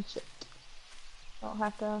just wrench it. Don't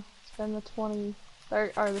have to spend the 20,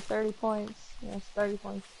 30, or the 30 points. Yes, 30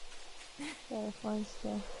 points. 30 points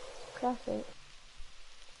to craft it.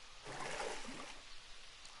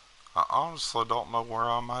 I honestly don't know where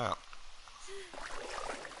I'm at.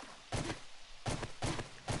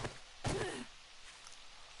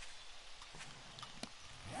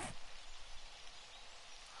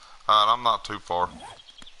 Alright, I'm not too far.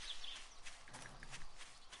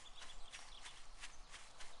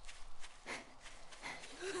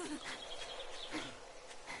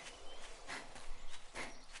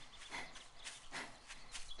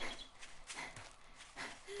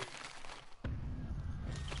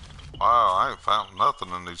 Wow, I ain't found nothing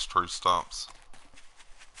in these tree stumps.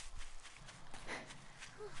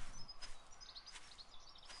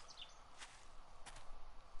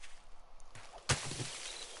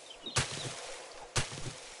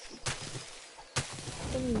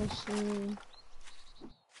 Machine.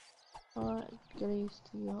 Alright, get used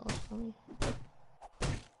to you also.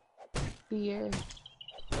 Beer.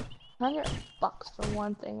 $100 for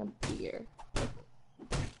one thing of beer. I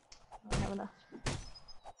don't have enough.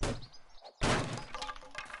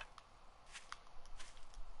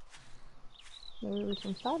 Maybe we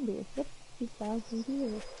can find beer. Yep, we found some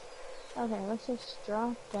beer. Okay, let's just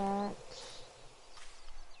drop that.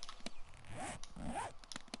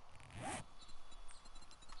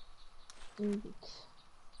 Eat.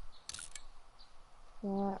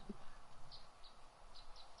 Yeah.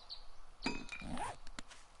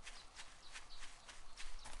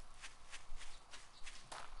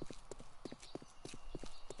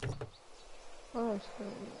 Oh, it's good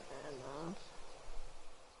enough.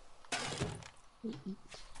 We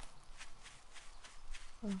eat.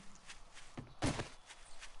 Oh.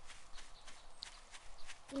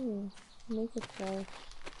 Ooh, make a trash.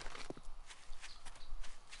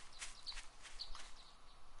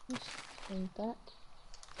 Let's drink that.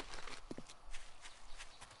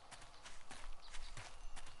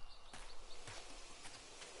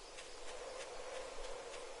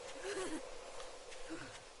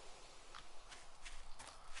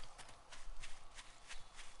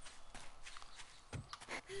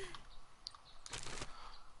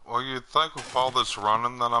 Well, you'd think with all this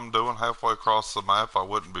running that I'm doing halfway across the map, I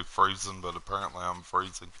wouldn't be freezing, but apparently I'm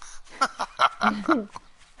freezing.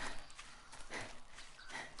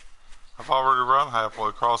 I've already run halfway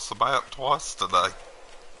across the map twice today.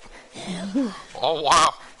 Oh,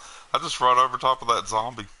 wow. I just run over top of that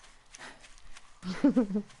zombie.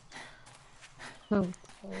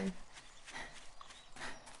 Okay.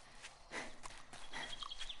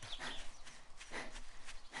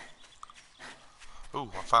 Ooh,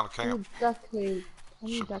 I found a camp. Duck tape. I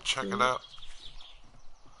need Should we duck check tape. it out?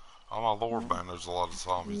 Oh my lord, man, there's a lot of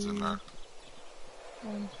zombies in there.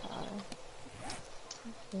 Gunpowder.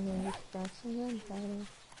 And then just grab some gunpowder.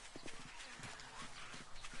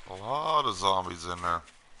 A lot of zombies in there.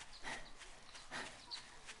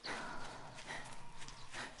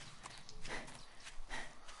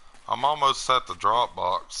 I'm almost at the drop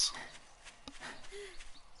box.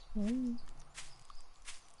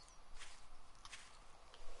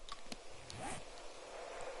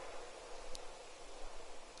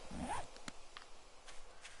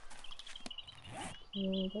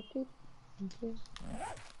 Okay. Thank you.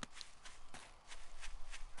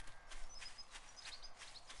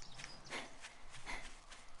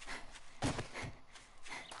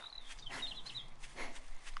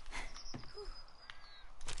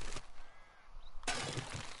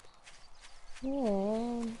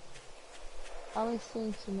 Yeah. Always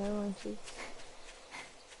seeing some no lunches.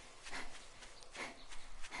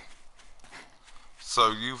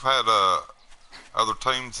 So you've had other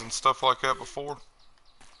teams and stuff like that before?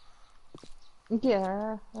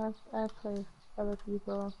 Yeah, I play with other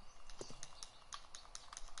people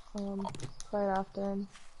quite often.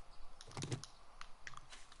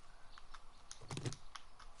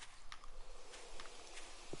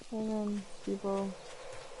 And then people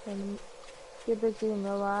can get busy in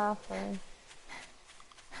real life or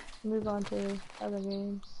move on to other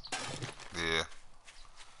games. Yeah.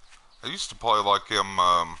 I used to play like them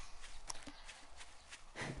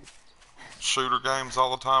shooter games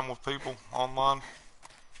all the time with people online,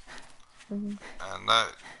 Hmm. and that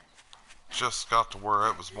just got to where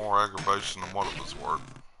it was more aggravation than what it was worth.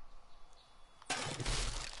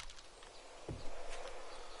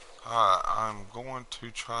 Alright, I'm going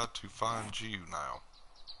to try to find you now.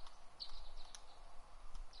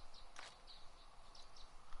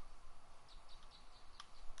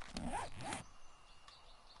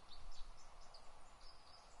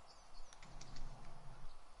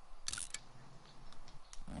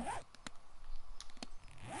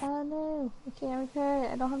 Oh no, I can't repair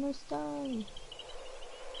it. I don't have no stone.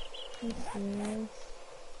 That's serious.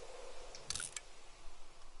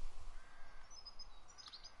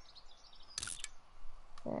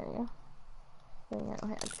 There we go. Dang, I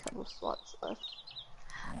only had a couple slots left.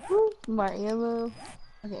 Woo, my ammo.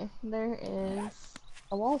 Okay, there is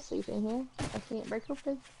a wall safe in here. I can't break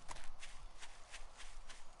open.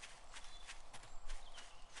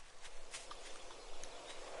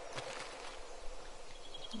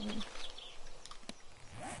 Mm.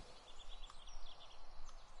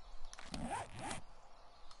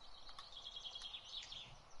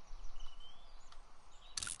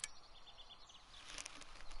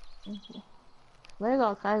 Okay. There's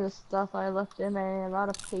all kinds of stuff I left in there. A lot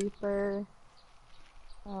of paper,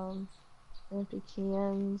 um, empty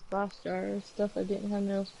cans, glass jars, stuff I didn't have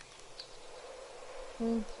no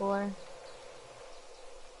room for.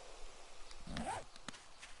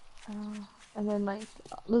 And then like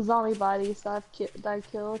the zombie bodies that I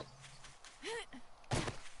killed.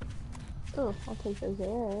 Oh, I'll take those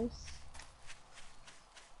arrows.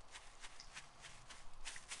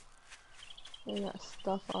 They got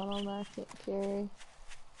stuff on them that I can't carry.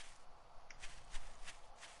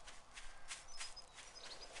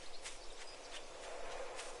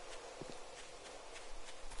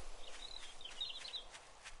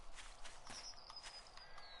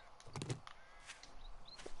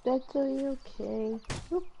 That's okay.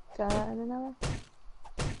 Oop, got another.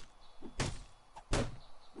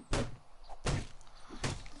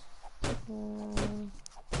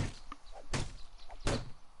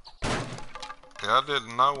 Yeah, I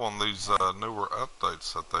didn't know on these newer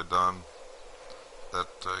updates that they done that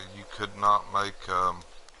you could not make,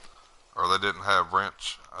 or they didn't have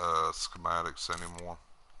wrench schematics anymore.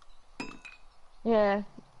 Yeah,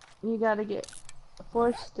 you gotta get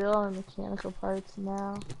forged steel and mechanical parts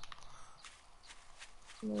now.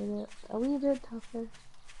 Made it a wee bit tougher.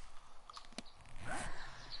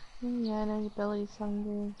 Yeah, I know your belly's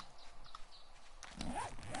hungry.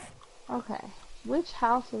 Okay, which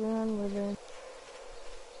house are we gonna live in?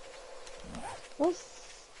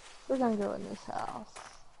 We're gonna go in this house.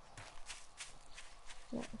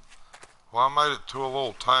 Yeah. Well, I made it to a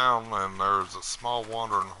little town, and there's a small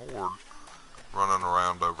wandering horde running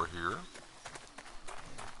around over here.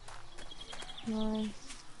 Nice.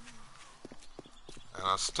 And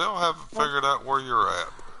I still haven't figured out where you're at.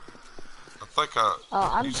 I think Oh,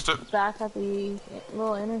 I'm used to. back at the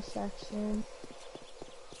little intersection.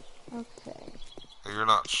 Okay. You're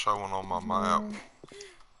not showing on my map.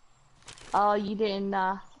 Oh, you didn't,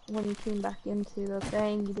 when you came back into the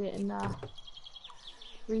thing, you didn't,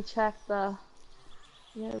 recheck the,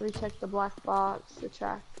 recheck the black box to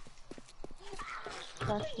track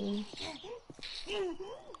me.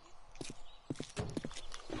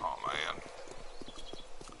 Oh man.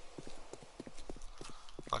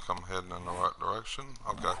 I think I'm heading in the right direction.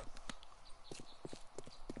 Okay.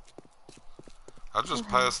 I just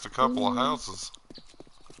passed a couple of houses.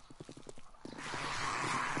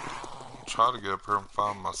 I'll try to get up here and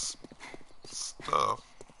find my stuff.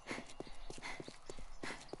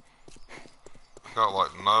 I got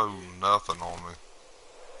like nothing on me.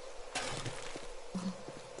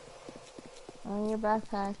 Oh, your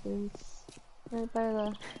backpack is right by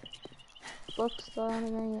the bookstore in a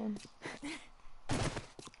van.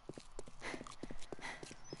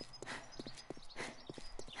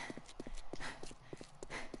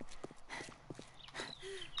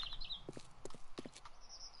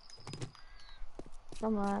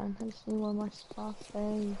 Come on, I just need one more spot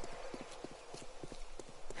saved.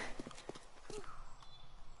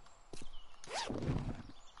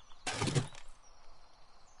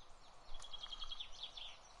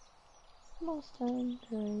 Almost done.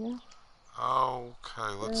 There we go.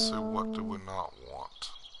 Okay, let's see, what do we not want?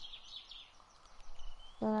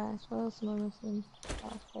 Nice. What else am I missing?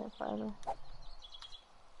 Oh, spare fiber.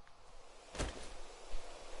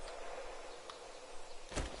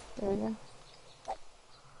 There we go.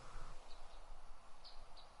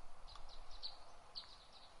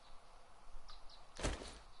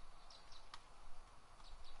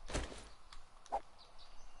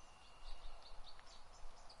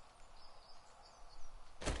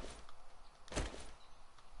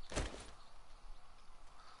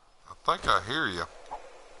 I think I hear you.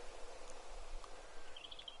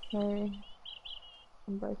 Hey,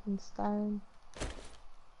 I'm breaking stone.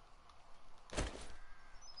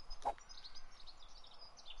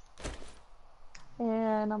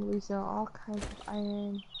 And I'm losing all kinds of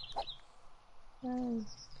iron.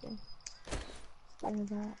 Nice. Okay. Stay with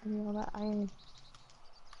that. I need all that iron.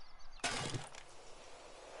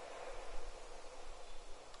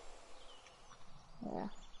 Yeah.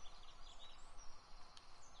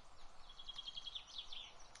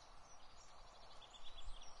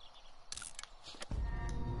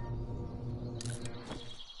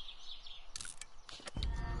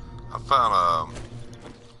 I found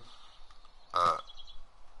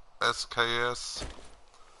a SKS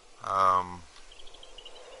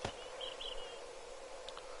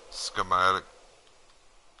schematic.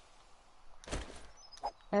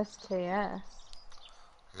 SKS.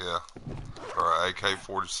 Yeah, or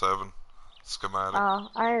AK-47 schematic. Oh,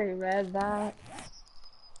 I already read that.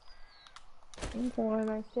 One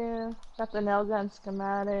right there. Got the nail gun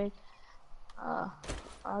schematic.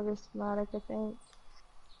 Auger schematic, I think.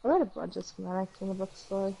 I read a bunch of schematics in the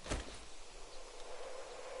bookstore.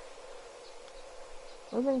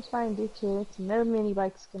 Everything's fine to do too. It's no mini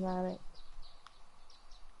bike schematic.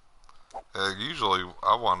 Usually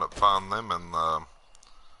I wind up finding them in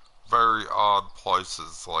very odd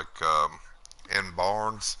places, like in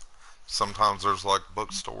barns. Sometimes there's like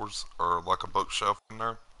bookstores or like a bookshelf in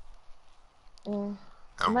there. Yeah.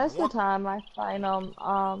 And Most of what? the time I find them,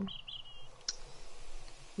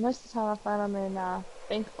 most of the time I find them in,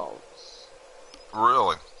 bank vaults.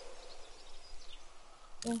 Really?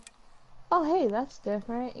 Yeah. Oh, hey, that's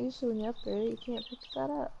different. Usually when you upgrade it, you can't pick that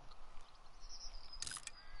up.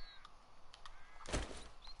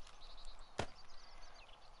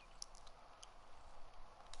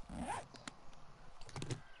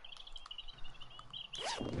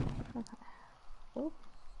 Okay. Oop.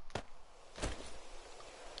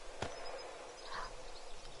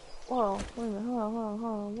 Whoa, wait a minute, hold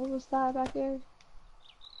on. What was that back there?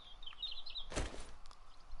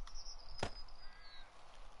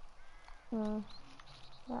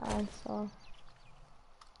 I saw.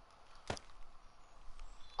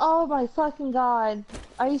 Oh my fucking god.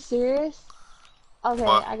 Are you serious? Okay,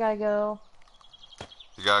 What? I gotta go.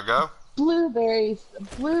 You gotta go? Blueberries.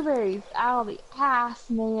 Blueberries out of the ass,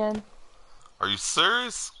 man. Are you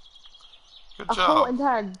serious? Good A whole job.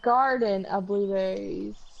 entire garden of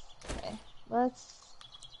blueberries. Okay,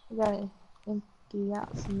 we gotta empty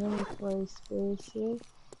out some inventory space here.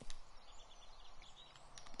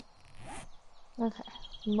 Okay,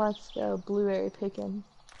 let's go blueberry picking.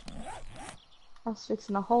 I was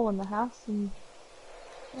fixing a hole in the house and...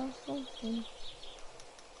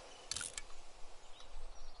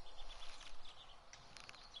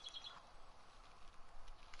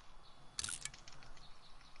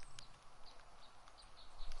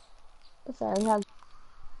 Sorry,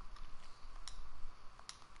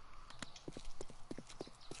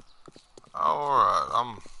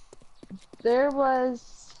 Alright, there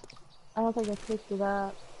was... I don't think I picked it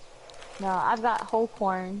up. No, I've got whole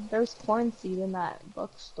corn. There's corn seed in that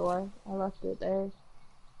bookstore. I left it there.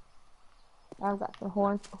 I've got the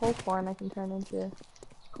whole corn I can turn into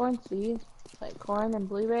corn seed. Like corn and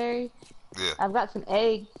blueberry. yeah. I've got some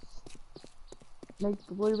eggs. Make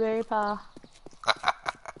the blueberry pie.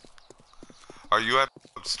 Are you at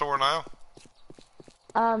the store now?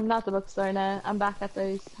 Not the bookstore, no. I'm back at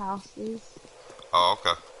those houses. Oh,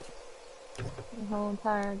 okay. The whole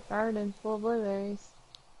entire garden full of blueberries.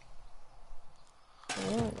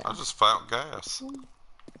 There we I go. just found gas.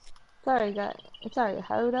 It's already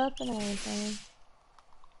hoed up and everything.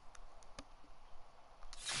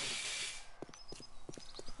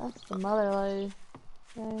 That's the mother load.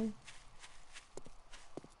 Okay.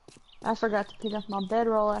 I forgot to pick up my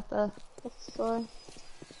bedroll at the store.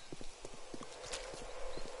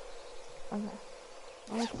 Okay.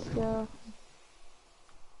 Let's go.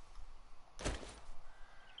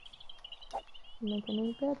 Make a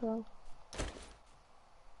new bedroll.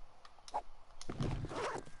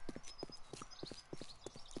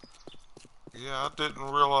 Yeah, I didn't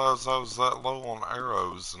realize I was that low on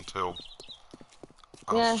arrows until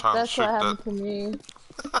I was Yeah, trying to that's what shoot that. happened to me.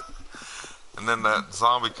 And then that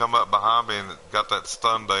zombie come up behind me and got that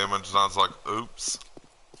stun damage, and I was like, oops.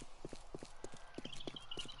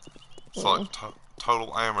 It's Yeah. like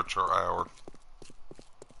total amateur hour.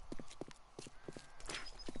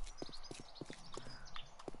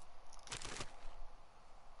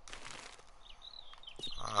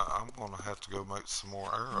 I'm gonna have to go make some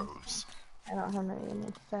more arrows. I don't have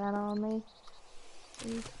any fat on me.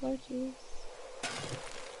 Any torches.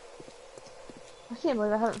 I can't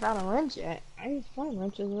believe I haven't found a wrench yet. I need to find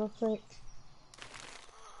wrenches real quick.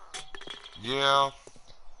 Yeah.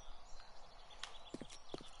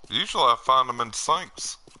 Usually I find them in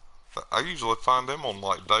sinks. I usually find them on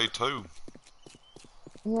like day 2.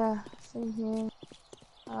 Yeah, same here.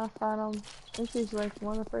 I found them. This is like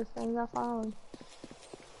one of the first things I found.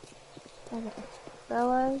 Okay.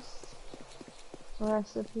 Fellas.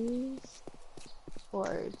 Recipes.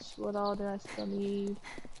 Forge. What all do I still need?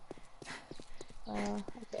 Okay,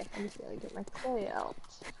 I'm just gonna get my clay out.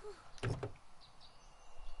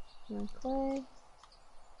 My clay.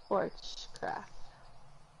 Forge craft.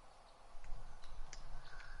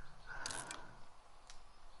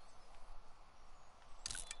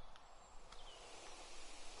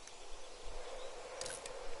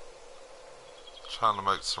 Trying to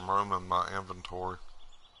make some room in my inventory.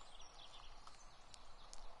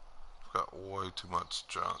 I've got way too much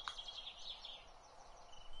junk.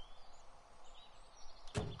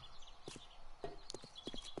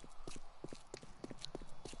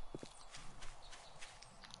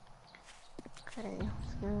 Okay,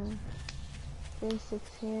 let's go.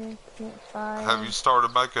 Basics here. Campfire. Have you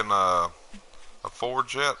started making a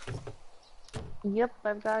forge yet? Yep,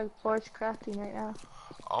 I've got forge crafting right now.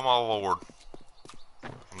 Oh my lord.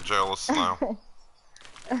 I'm jealous now.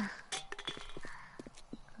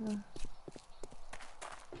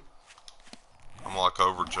 I'm like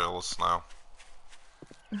over jealous now.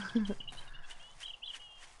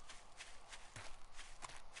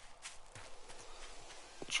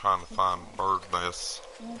 Trying to find bird nests.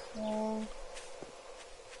 Okay.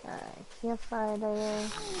 Alright, campfire there.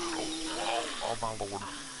 Oh my lord.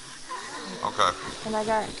 Okay. And I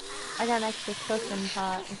got an extra cooking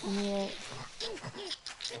pot if you need it.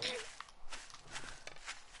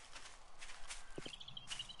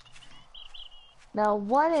 Now,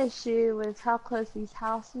 one issue with how close these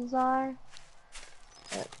houses are,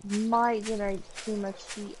 it might generate too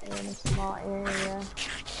much heat in a small area.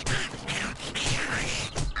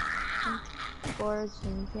 Forge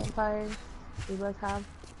and campfires, we both have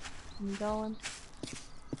them going.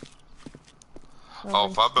 Oh,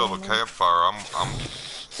 if I build a campfire,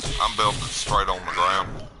 I'm building it straight on the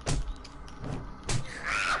ground.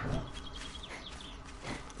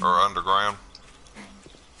 Or underground.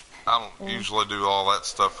 I don't usually do all that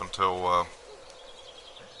stuff until,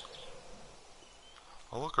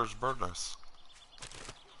 oh look, there's a bird nest.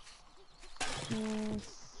 Yes.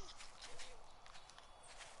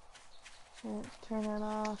 Let's turn it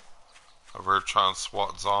off. Over here trying to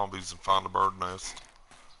swat zombies and find a bird nest.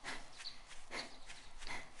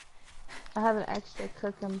 I have an extra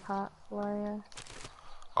cooking pot for you.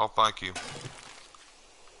 Oh, thank you.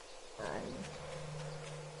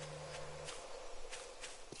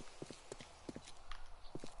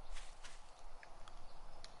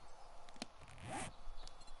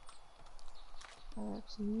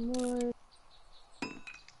 Some more.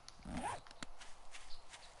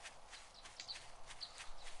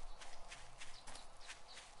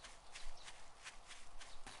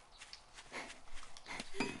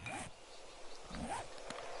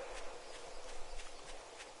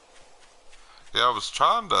 Yeah, I was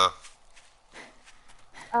trying to.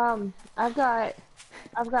 I've got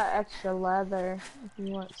extra leather if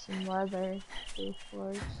you want some leather to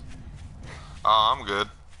forge. Oh, I'm good.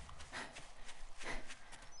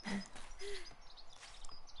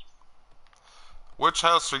 Which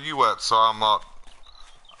house are you at? So I'm not.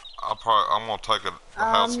 I'm gonna take the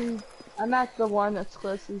house. I'm at the one that's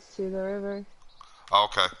closest to the river. Oh,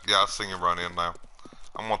 okay, yeah, I seen you run in now.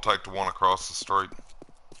 I'm gonna take the one across the street.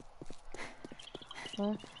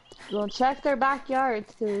 Well, check their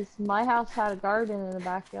backyards, because my house had a garden in the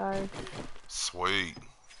backyard. Sweet.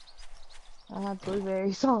 I had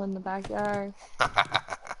blueberries all in the backyard.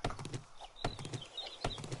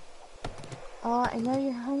 Oh, I know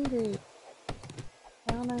you're hungry.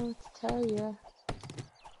 I don't know what to tell you.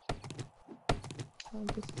 I'll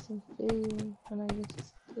get you some food when I get you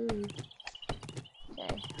some food.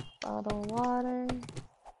 Okay, bottle of water.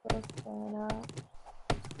 Fill that up.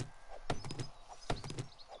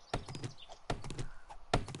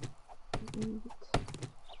 Eat.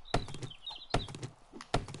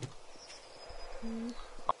 Eat.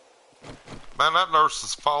 Man, that nurse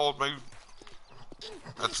has followed me.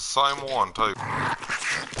 That's the same one, too.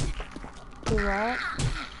 Do what?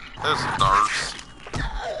 There's a nurse.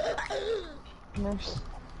 Nurse.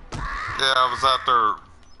 Yeah, I was out there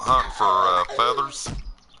hunting for feathers,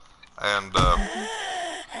 and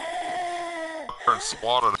her and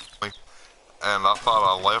swatted at me, and I thought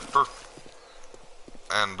I left her,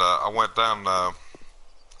 and I went down,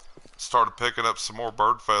 started picking up some more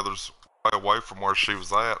bird feathers way away from where she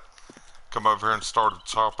was at. Come over here and started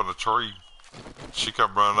chopping a tree. She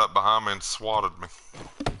come running up behind me and swatted me.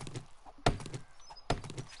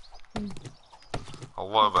 I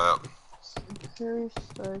love that. Secure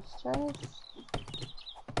storage chest.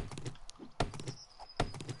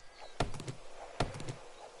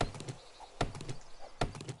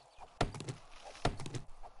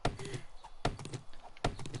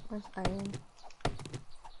 Where's iron?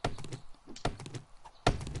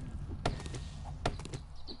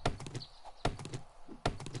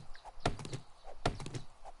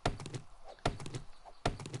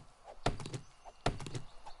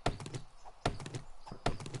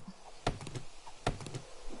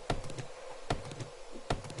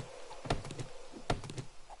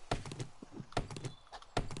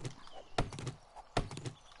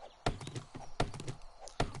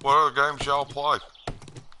 What other games y'all play?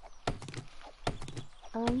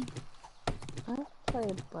 I play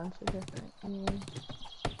a bunch of different games.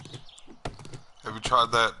 Have you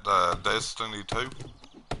tried that Destiny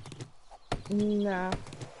 2? Nah,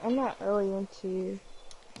 I'm not really into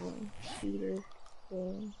shooter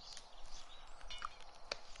games.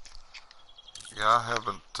 Yeah, I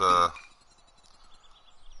haven't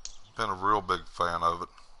been a real big fan of it.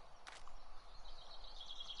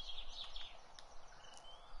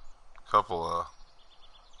 A couple of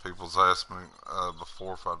people's asked me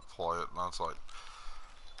before if I'd play it, and I was like,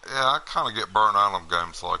 yeah, I kind of get burnt out on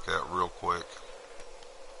games like that real quick.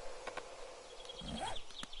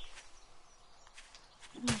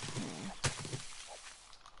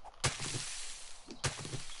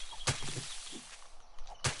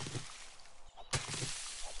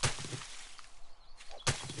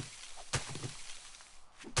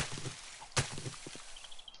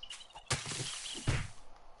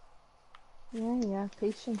 Yeah,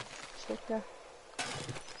 patience, chica.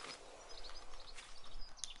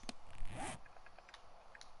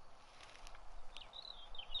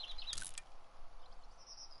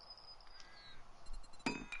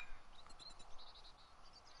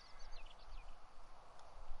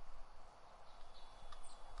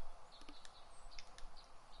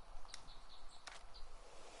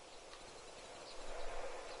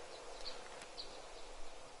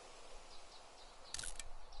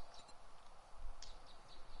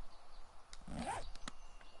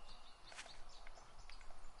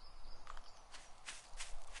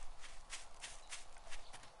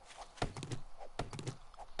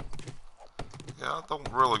 Yeah, I don't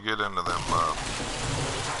really get into them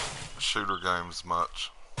shooter games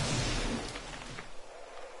much.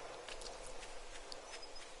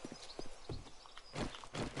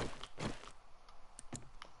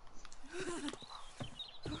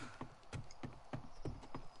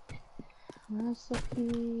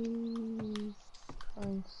 Recipes.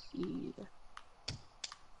 Corn seed.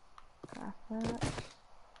 Half.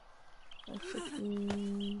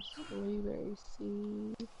 Recipes. Blueberry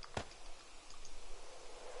seed.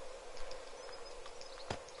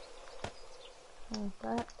 Like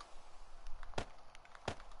that.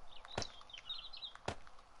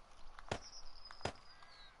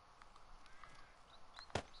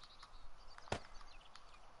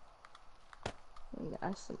 We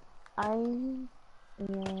got some iron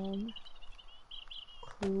and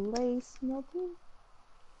clay smelting.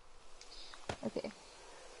 Okay.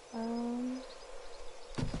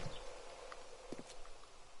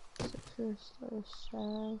 Secure storage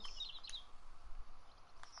chest.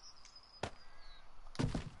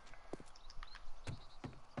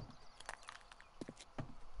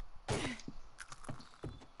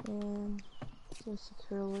 And just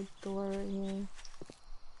secure wood door right here.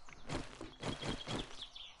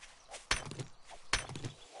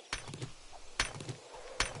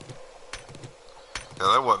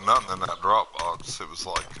 Yeah, there wasn't nothing in that drop box. It was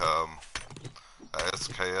like a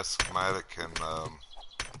SKS schematic and I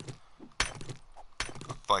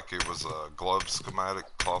think it was a glove schematic,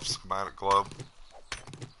 cloth schematic glove,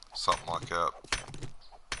 something like that.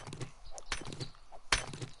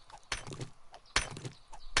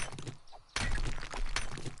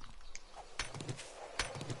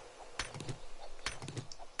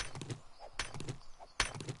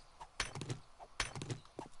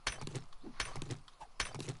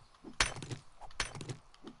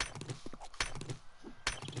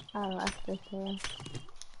 I left it there.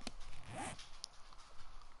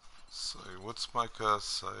 So let's make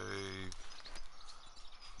us a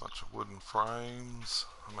bunch of wooden frames.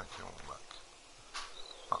 How many can we make?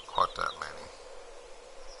 Not quite that many.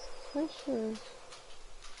 For sure.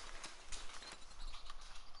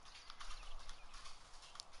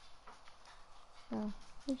 Yeah,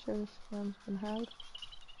 for sure this one's been hide.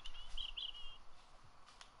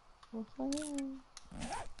 Yes, I am.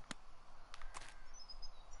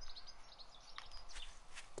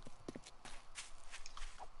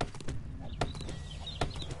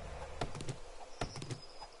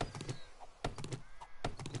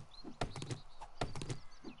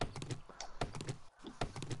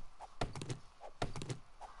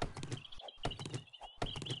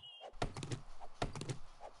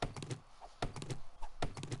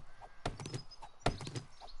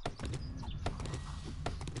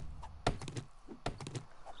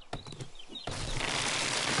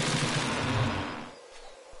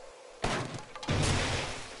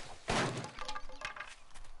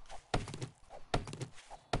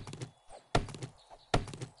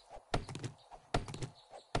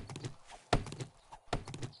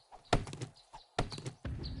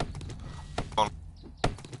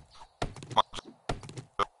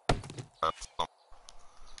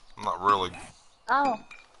 I'm not really. Oh,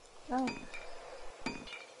 oh.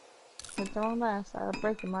 It's on that side. I'm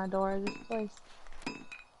breaking my door at this place.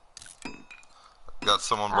 Got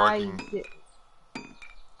someone I breaking. did.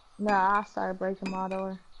 No, I started breaking my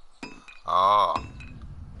door. Ah.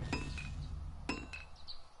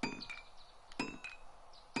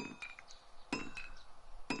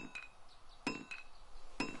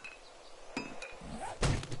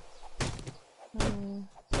 Hmm.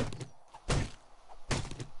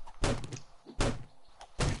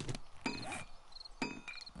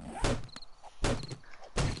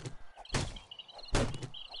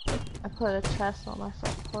 I put a chest on my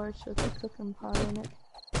front porch with a cooking pot in it.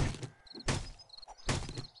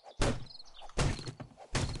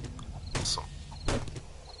 So,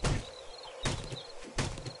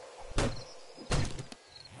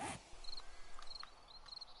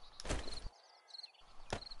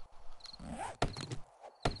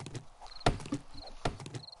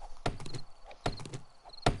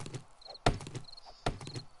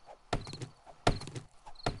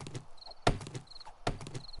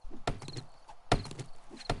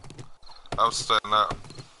 I was staying up.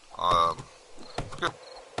 Forget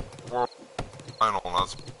what I was playing on.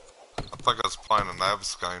 I think I was playing a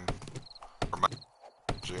Naviscane or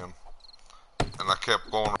Gym, and I kept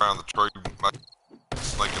going around the tree,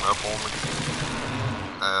 sneaking up on me.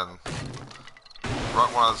 And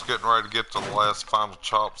right when I was getting ready to get to the last final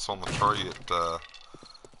chops on the tree, a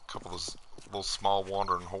couple of little small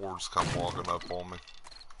wandering hordes come walking up on me.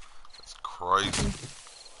 It's crazy.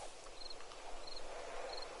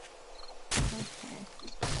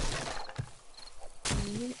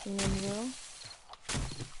 Anvil.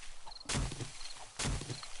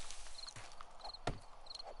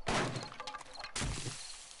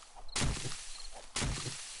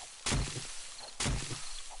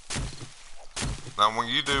 Now, when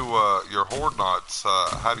you do your horde knots,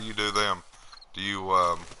 how do you do them? Do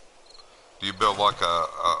you build like a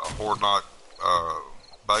horde knot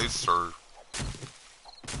base or?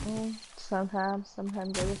 Sometimes I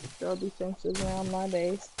just build defenses around my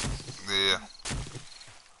base. Yeah.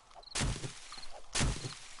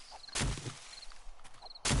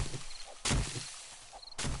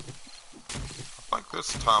 I think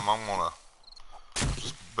this time I'm gonna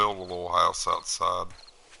just build a little house outside.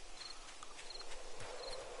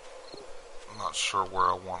 I'm not sure where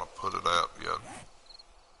I want to put it at yet.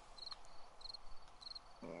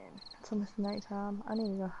 Yeah, it's almost nighttime. I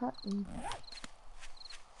need to go hunting.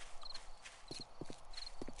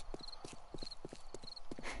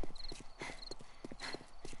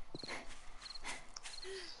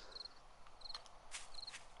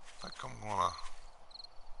 I think I'm gonna.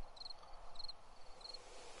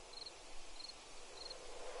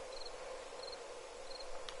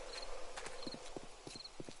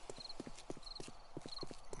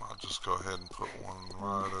 I'll just go ahead and put one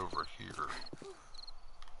right over here.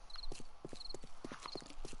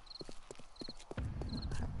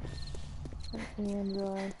 hand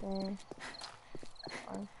grill right there.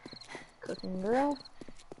 Or cooking grill.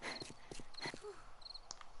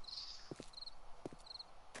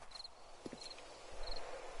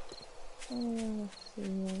 Let's see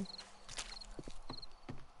here.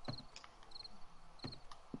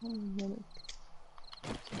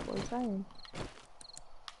 Before trying.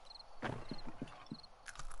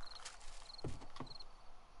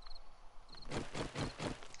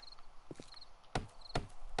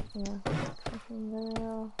 Yeah, cooking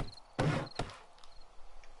grill.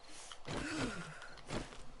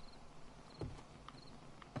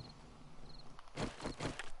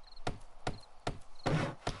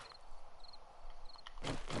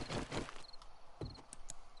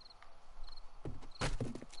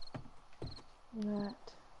 That.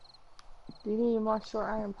 Do you need more short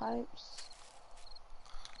iron pipes?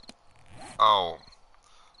 Oh,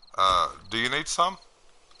 do you need some?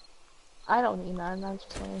 I don't need none. I'm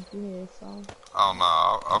just saying if you need some. Oh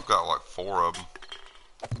no, I've got like 4 of them.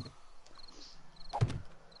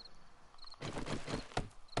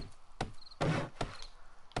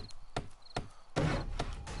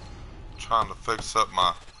 Trying to fix up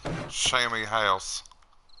my shammy house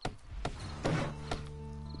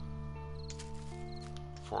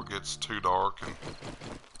before it gets too dark and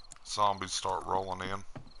zombies start rolling in.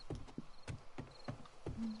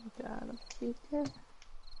 Got a beaker.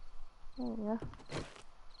 Oh yeah.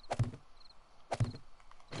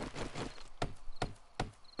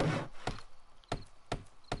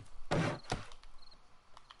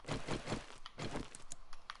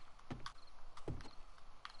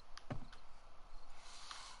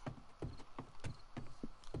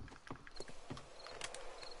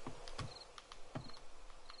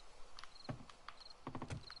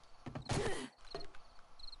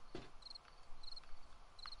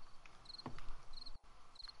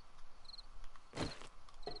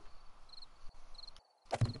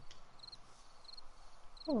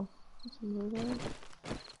 Oh, that's a blue one.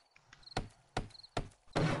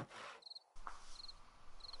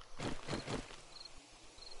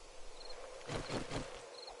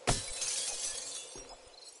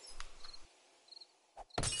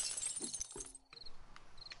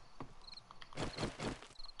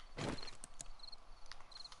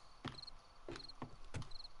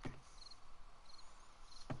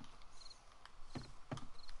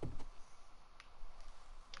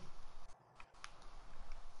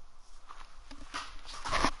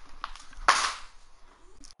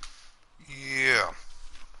 Yeah,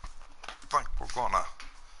 I think we're gonna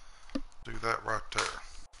do that right there.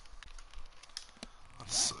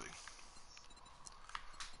 Let's see.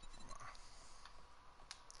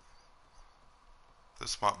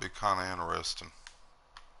 This might be kind of interesting.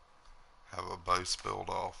 Have a base build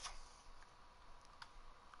off.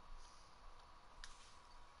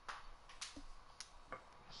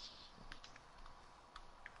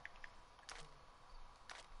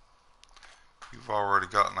 You've already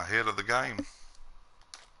gotten ahead of the game.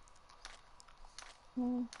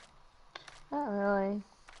 Not really.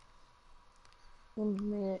 It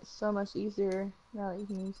made it so much easier now that you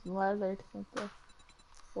can use leather to make the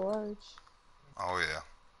forge. Oh yeah.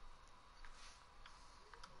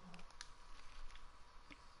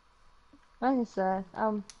 Like I said,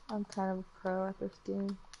 I'm kind of a pro at this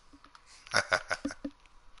game.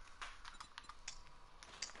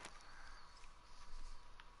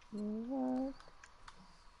 What?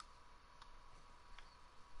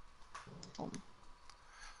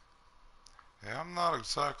 Yeah, I'm not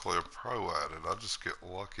exactly a pro at it. I just get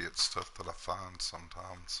lucky at stuff that I find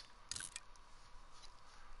sometimes.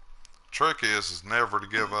 Trick is never to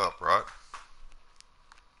give up, right?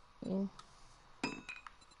 Yeah.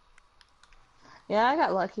 Yeah, I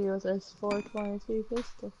got lucky with this 422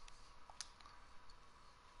 pistol.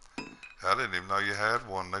 I didn't even know you had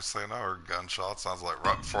one. Next thing I heard gunshots. I was like,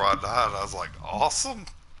 right before I died, I was like, awesome.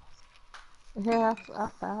 Yeah, I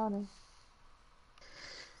found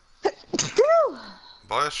it.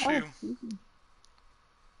 Bless Oh, you.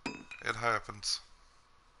 It happens.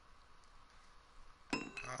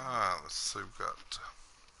 Let's see. We've got.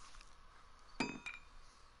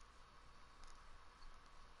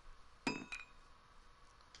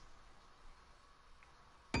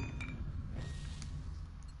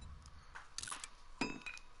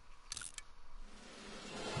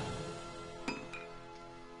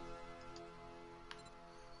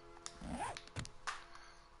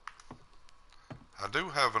 I do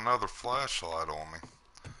have another flashlight on me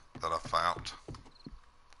that I found.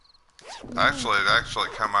 Actually, it actually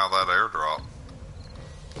came out of that airdrop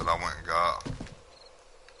that I went and got.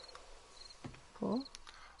 Cool.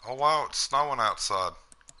 Oh wow, it's snowing outside.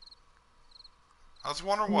 I was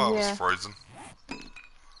wondering why it was Yeah. freezing.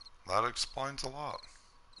 That explains a lot.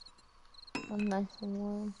 I'm nice and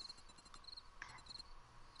warm.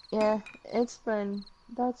 Yeah, it's been,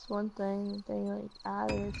 that's one thing they like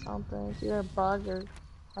added or something. It's either a bug or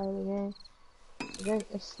part of the game.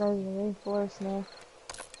 It snows in the rainforest now.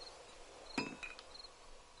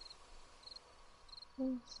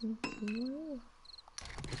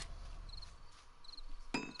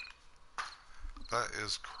 That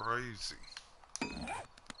is crazy.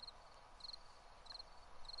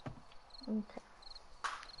 Okay.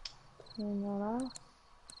 Turn that off.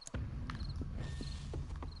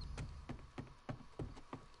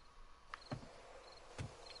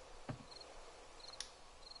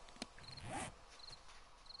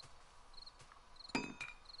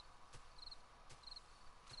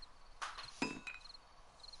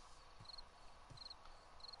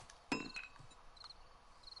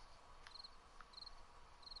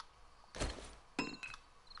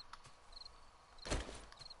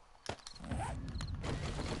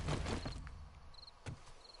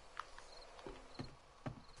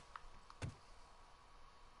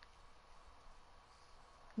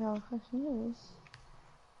 Now the question is,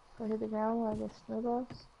 do I hit the ground where I get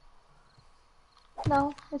snowballs?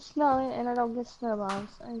 No, it's snowing and I don't get snowballs.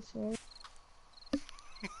 Are you serious?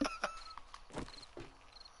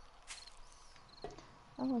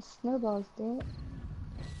 I want snowballs, damn it.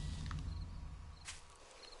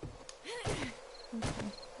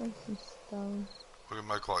 Okay, there's some stone. We can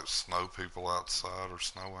make like snow people outside or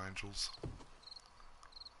snow angels.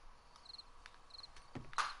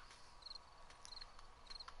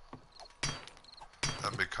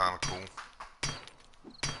 That'd be kind of cool.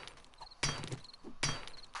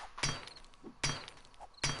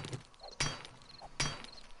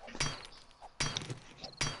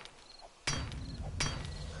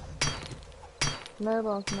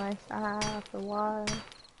 Snowballs nice after a while.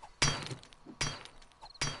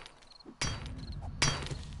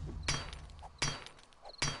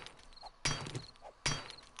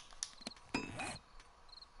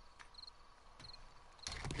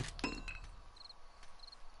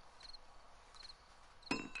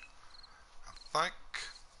 I think.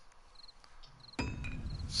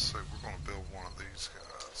 Let's see, we're going to build one of these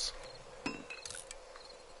guys.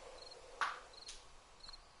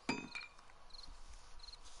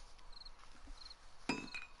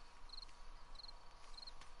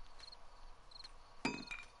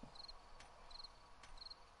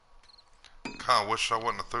 Kinda wish I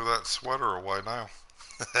wouldn't have threw that sweater away now.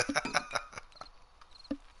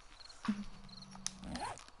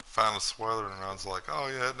 Found a sweater and I was like, oh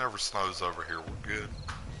yeah, it never snows over here. We're good.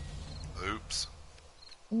 Oops.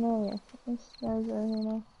 No, yeah, it snows over here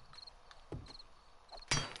now.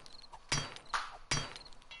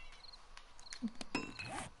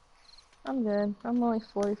 I'm good. I'm only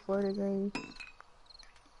 44 degrees.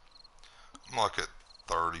 I'm like at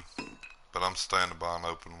 30, but I'm standing by an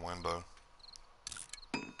open window.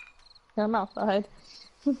 I'm outside.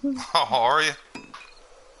 Oh, are you?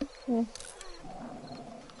 Yeah.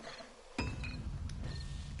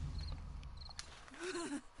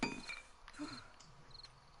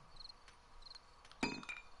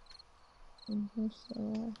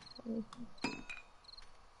 So,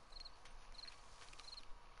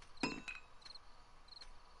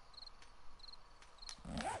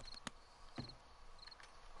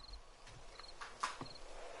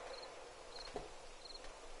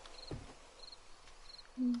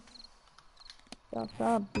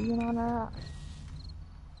 stop being on that.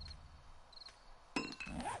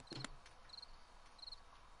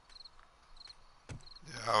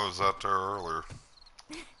 Yeah, I was out there earlier.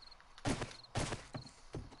 I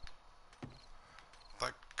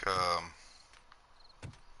think,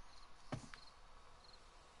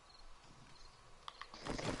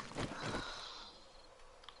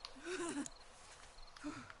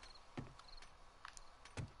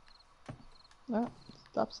 No,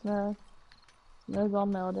 stop snowing. Snow's all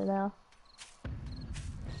melted now.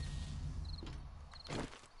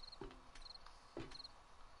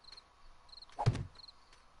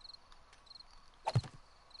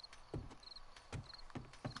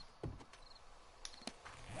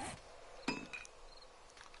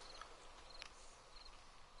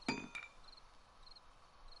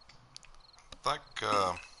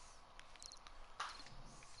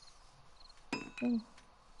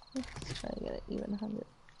 Let's try to get it even 100.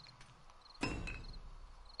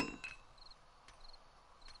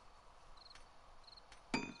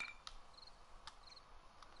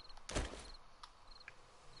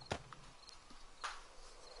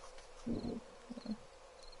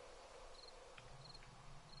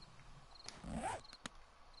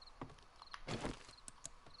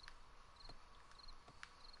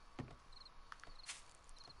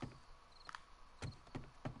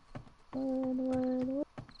 Wood.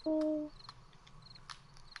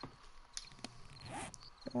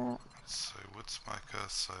 Yeah. Let's see, what's make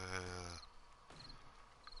us I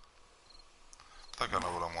think I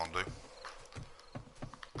know what I'm gonna do.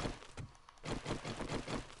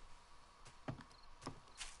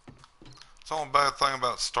 It's the only bad thing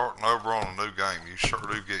about starting over on a new game. You sure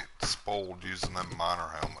do get spoiled using them miner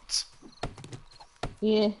helmets.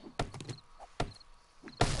 Yeah.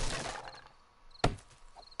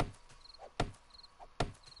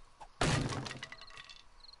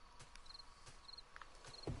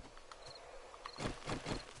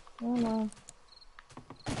 I don't know.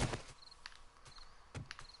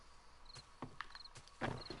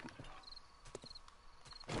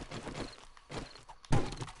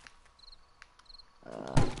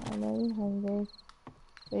 I know you're hungry.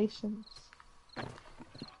 Patience.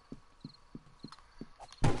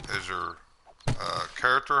 Is your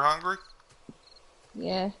character hungry?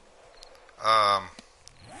 Yeah. Um,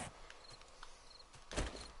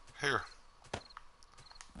 here.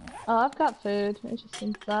 Oh, I've got food. It's just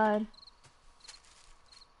inside.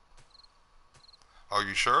 Are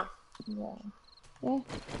you sure? Yeah. Yeah.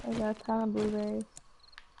 I got a ton of blueberries.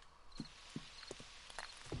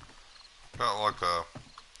 Got like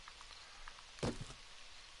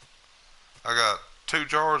I got 2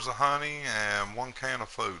 jars of honey and 1 can of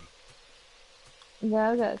food.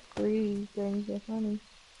 Yeah, I got 3 things of honey.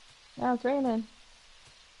 Now it's raining.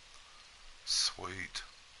 Sweet.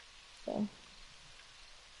 So.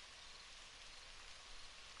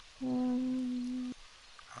 Um,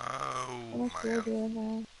 Oh how much wood man.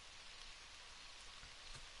 do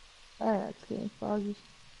I have? Oh, it's getting foggy.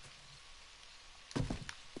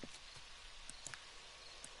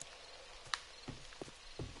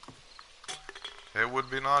 It would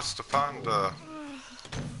be nice to find a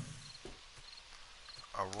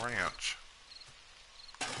ranch.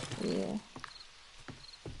 Yeah.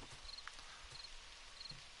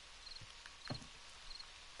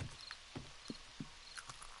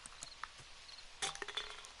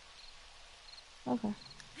 Okay.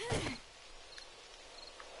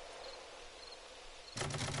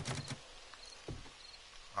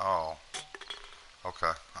 Oh,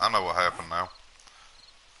 okay. I know what happened now.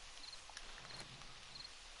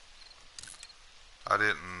 I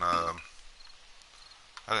didn't uh,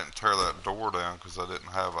 I didn't tear that door down because I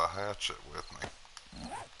didn't have a hatchet with me.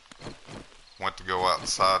 Went to go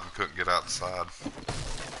outside and couldn't get outside.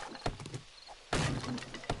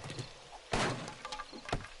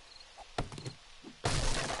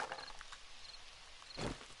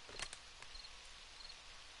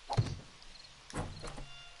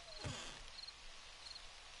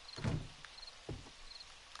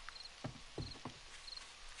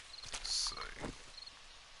 Let's see.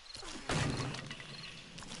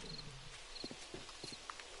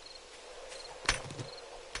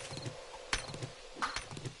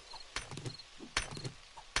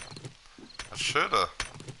 I should have.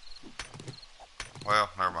 Well,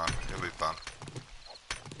 never mind. It'll be fine.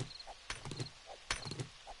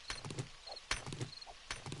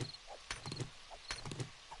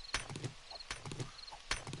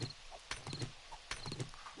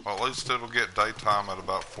 Well, at least it'll get daytime at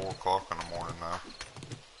about 4 o'clock in the morning now.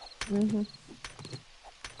 Mhm.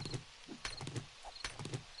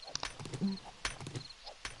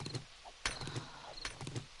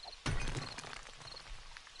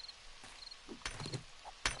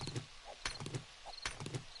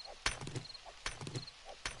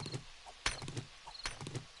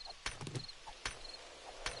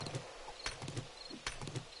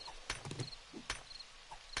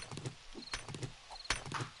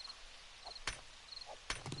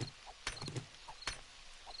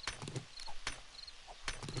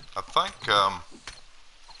 I think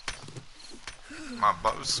my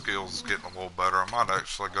bow skills getting a little better. I might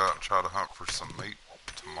actually go out and try to hunt for some meat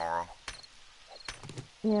tomorrow.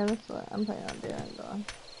 Yeah, that's what I'm planning on doing.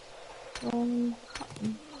 Going.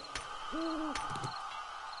 Cotton.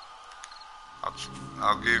 I'll,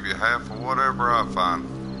 I'll give you half of whatever I find.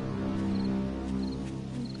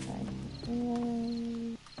 Okay.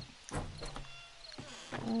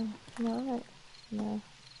 No, right. No.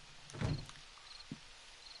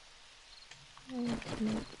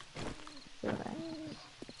 Relax.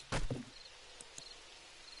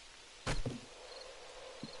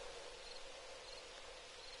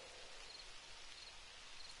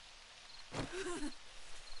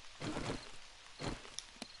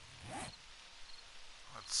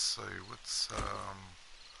 Let's see, what's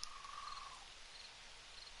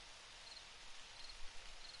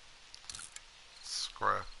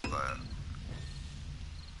scrap that.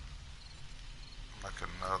 Make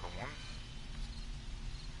another one.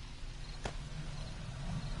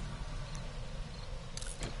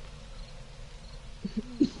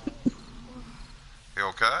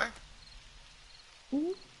 okay?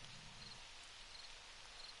 Mhm.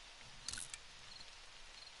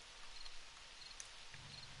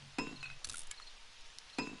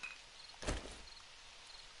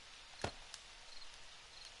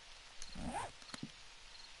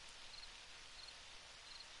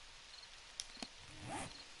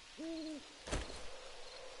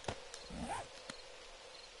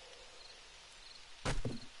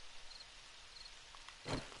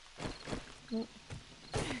 Mm.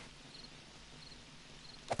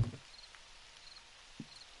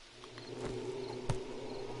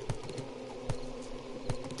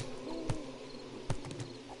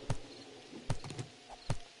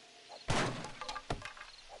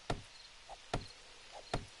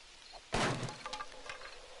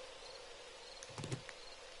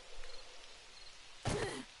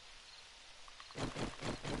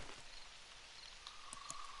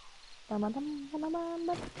 Ba-ba-dum,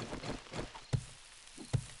 ba-ba-bum-bum.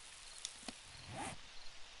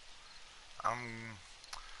 I'm...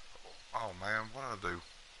 Oh, man, what did I do?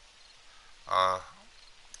 I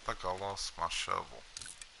think I lost my shovel.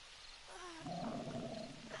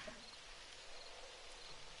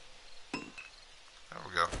 There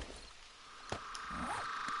we go.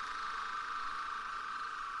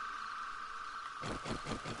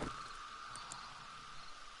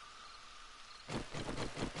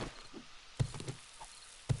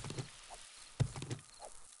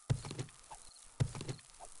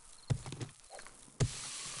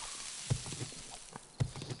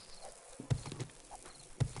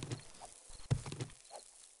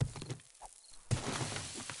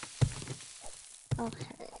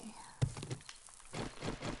 Okay.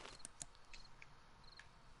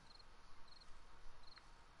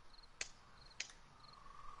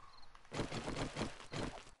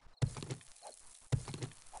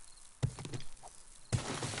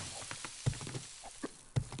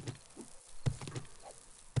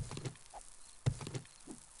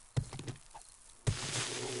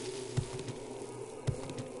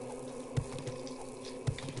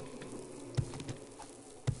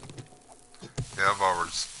 Yeah,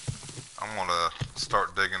 I'm gonna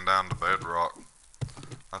start digging down to bedrock.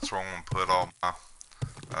 That's where I'm gonna put all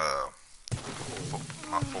uh,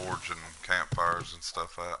 my forge and campfires and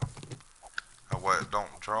stuff at. That way it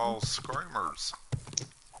don't draw screamers.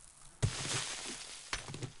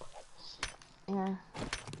 Yeah.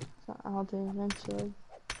 So I'll do eventually.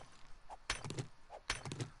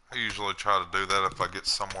 I usually try to do that if I get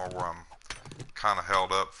somewhere where I'm kind of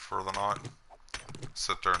held up for the night.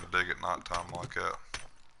 Sit there and dig at nighttime like that.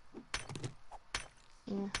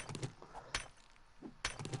 Yeah.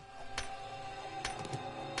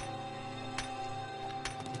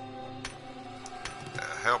 It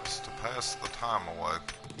helps to pass the time away.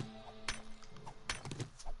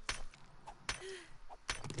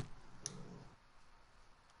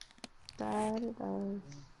 That it does.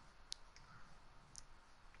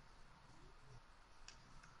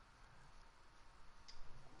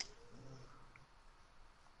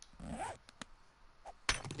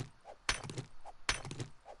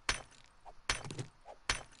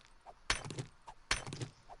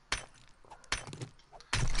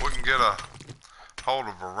 We can get a hold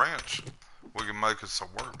of a wrench. We can make us a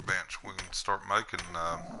workbench. We can start making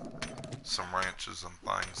some wrenches and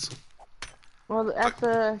things. Well, But, at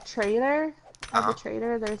the uh-huh.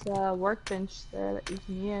 trader, there's a workbench there that you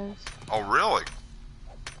can use. Oh, really?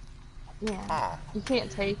 Yeah. Huh. You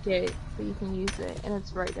can't take it, but you can use it, and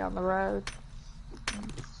it's right down the road. It's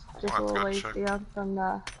We'll just a have to little go ways check. down from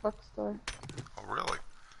the bookstore. Oh, really?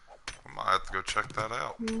 We might have to go check that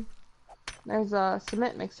out. Mhm. There's a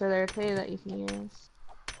cement mixer there too that you can use.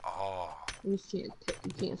 Oh, You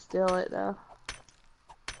can't steal it though.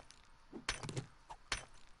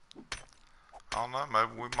 I don't know.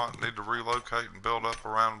 Maybe we might need to relocate and build up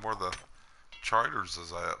around where the traders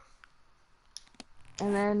is at.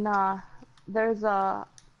 And then there's a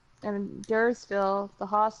in Dursville, the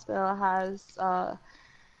hospital has a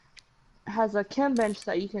chem bench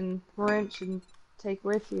that you can wrench and take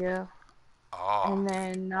with you. Oh, And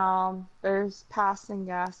then there's passing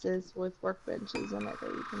gases with workbenches in it that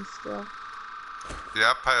you can steal.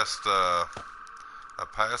 yeah. I passed a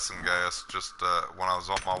passing gas just when I was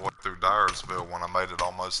on my way through Dyersville when I made it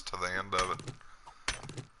almost to the end of it.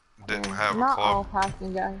 Didn't Yeah, have a not club. all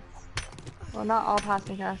passing gas. Well, not all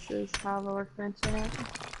passing gases have a workbench in it.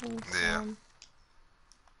 There's Yeah. some.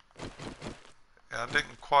 Yeah, I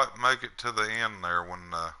didn't quite make it to the end there when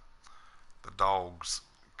the dogs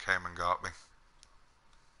came and got me.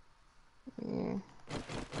 Yeah.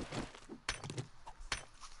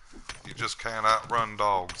 You just can't outrun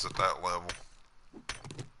dogs at that level.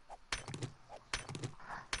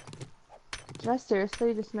 Did I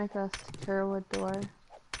seriously just make a secure wood door?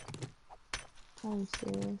 I'm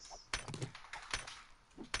serious.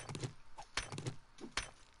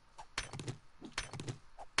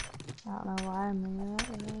 I don't know why I made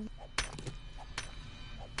that.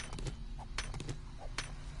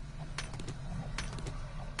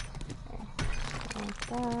 Okay, like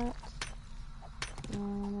that.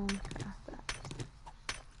 And then craft that.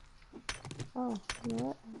 Oh, you know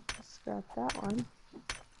what? Let's scrap that one.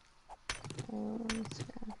 And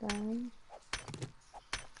scrap that one.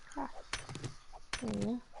 Craft. There you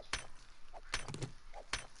go.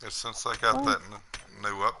 Yeah, since I got that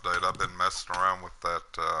new update, I've been messing around with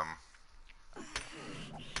that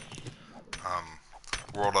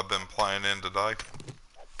world I've been playing in today.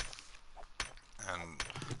 And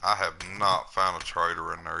I have not found a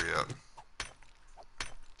trader in there yet.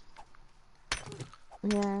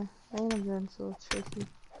 Yeah, Annabeth's a little tricky.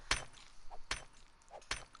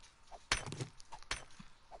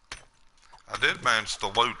 I did manage to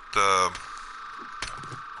loot that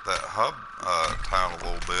hub town a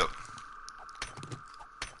little bit.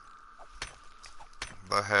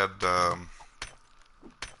 They had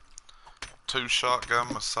 2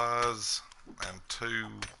 shotgun messiahs and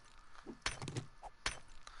 2.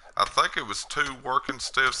 I think it was 2 working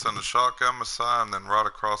stiffs and a shotgun messiah, and then right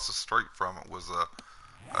across the street from it was a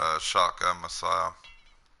shotgun messiah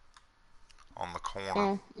on the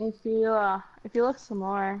corner. If you look some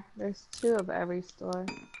more, there's 2 of every store.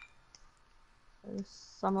 There's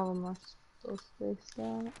some of them are still spaced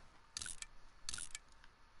out.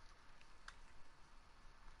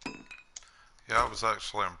 Yeah, I was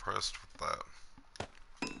actually impressed with that.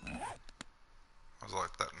 I was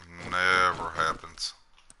like, that never happens.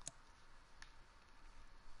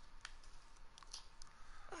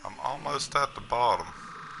 I'm almost at the bottom.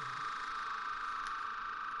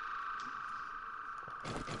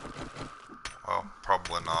 Well,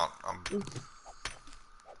 probably not.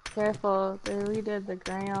 Careful, they redid the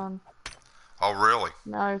ground. Oh, really?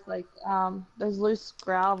 Now there's like there's loose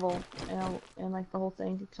gravel and like the whole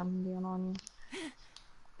thing could come down on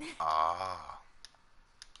you. Ah.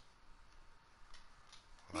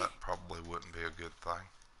 Well, that probably wouldn't be a good thing.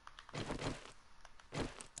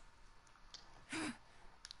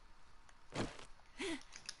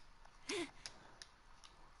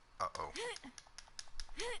 Uh-oh.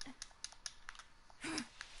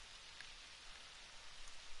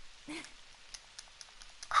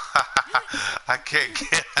 I can't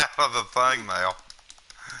get out of the thing now.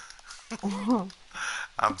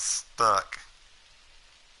 I'm stuck.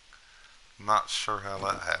 Not sure how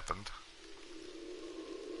that happened.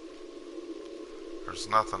 There's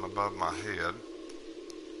nothing above my head.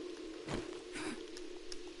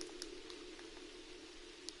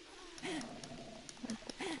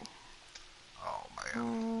 Oh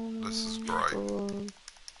man, this is great.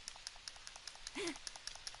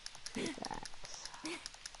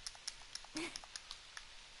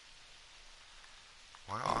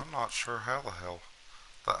 Well, I'm not sure how the hell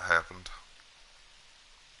that happened.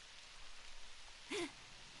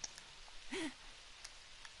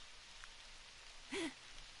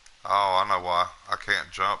 Oh, I know why. I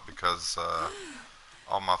can't jump because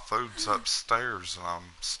all my food's upstairs and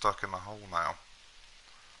I'm stuck in the hole now.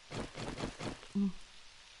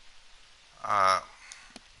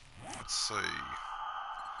 Let's see.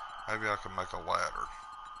 Maybe I can make a ladder.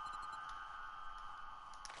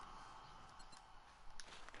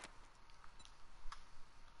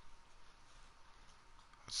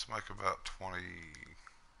 Let's make about 20.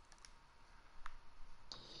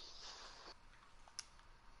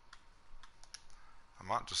 I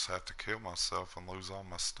might just have to kill myself and lose all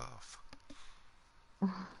my stuff.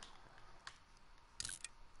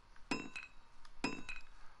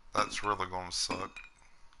 That's really gonna suck.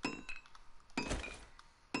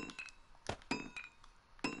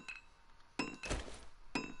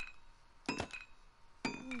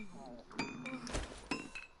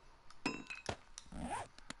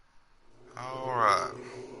 Alright.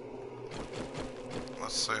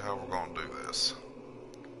 Let's see how we're gonna do this.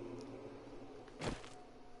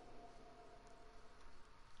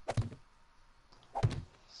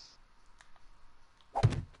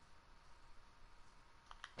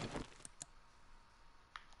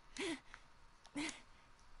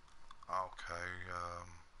 Okay,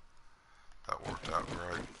 that worked out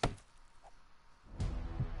great.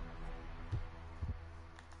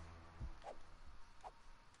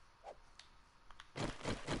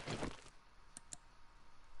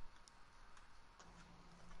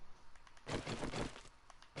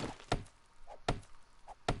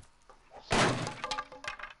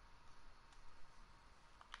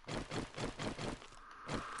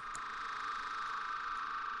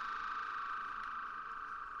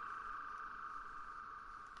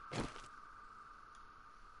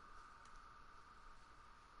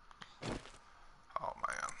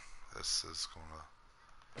 this is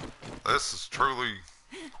gonna. This is truly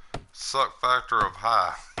suck factor of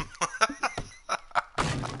high.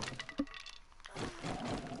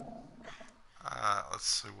 Let's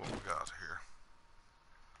see what we got here.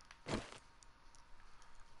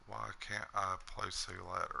 Why can't I place a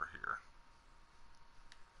ladder here?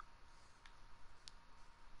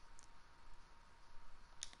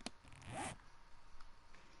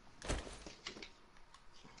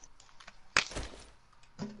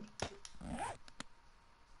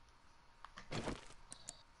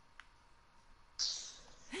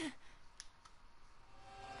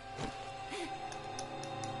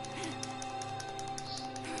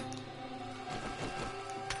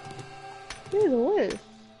 Dude, Liz.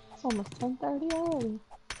 It's almost 10:30 already.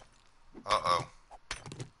 Uh-oh.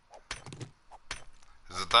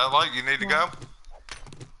 Is it that late you need to go?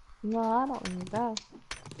 No, I don't need that.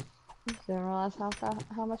 I didn't realize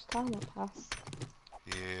how much time it passed.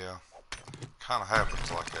 Yeah. Kind of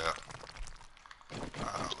happens like that.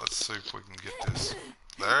 Let's see if we can get this.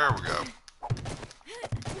 There we go.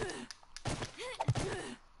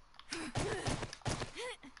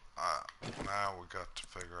 Now we got to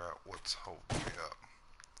figure out what's holding me up.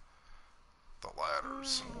 The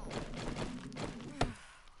ladders.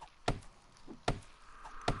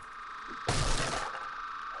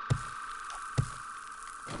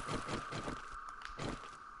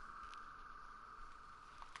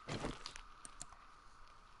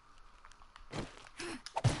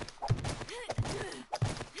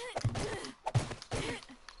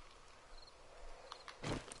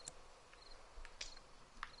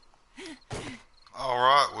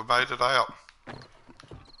 Alright, we made it out.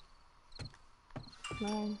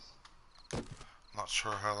 Nice. Not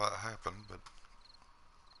sure how that happened, but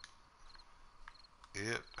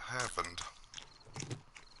it happened.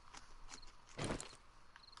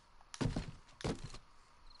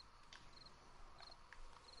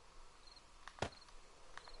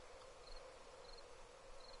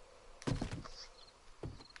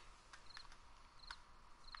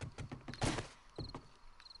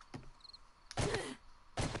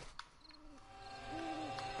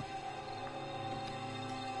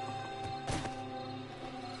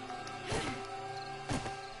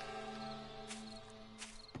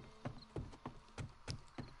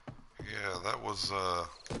 Yeah, that was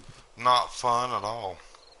not fun at all.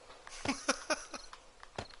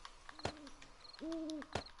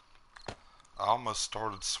 I almost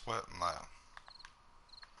started sweating that.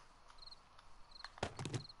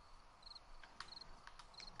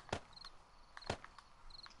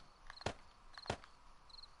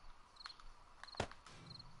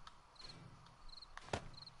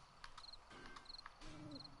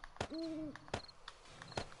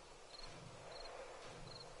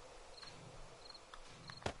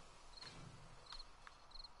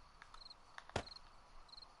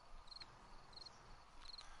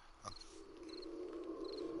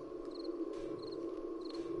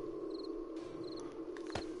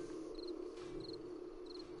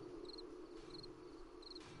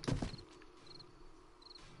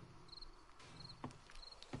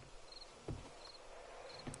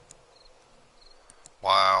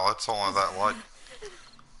 Wow, it's only that light.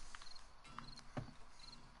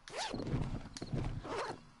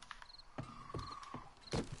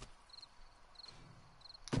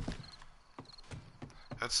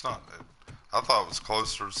 It's not. I thought it was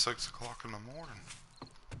closer to 6 o'clock in the morning.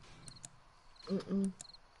 Mm-mm.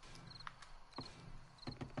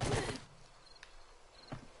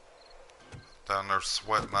 Down there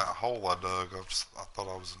sweating that hole I dug. I thought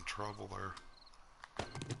I was in trouble there.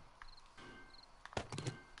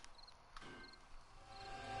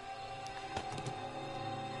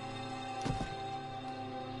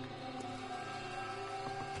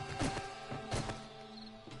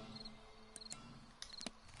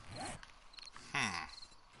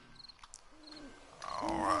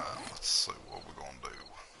 Alright, let's see what we're gonna do.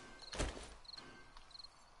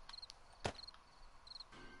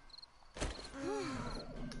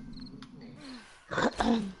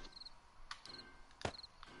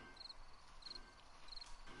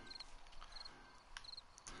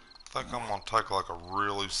 I think I'm gonna take like a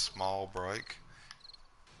really small break,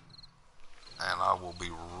 and I will be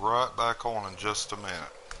right back on in just a minute.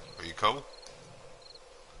 Are you cool?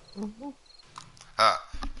 Mm-hmm.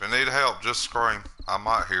 If you need help, just scream. I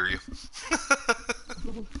might hear you.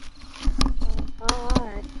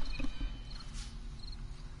 Alright.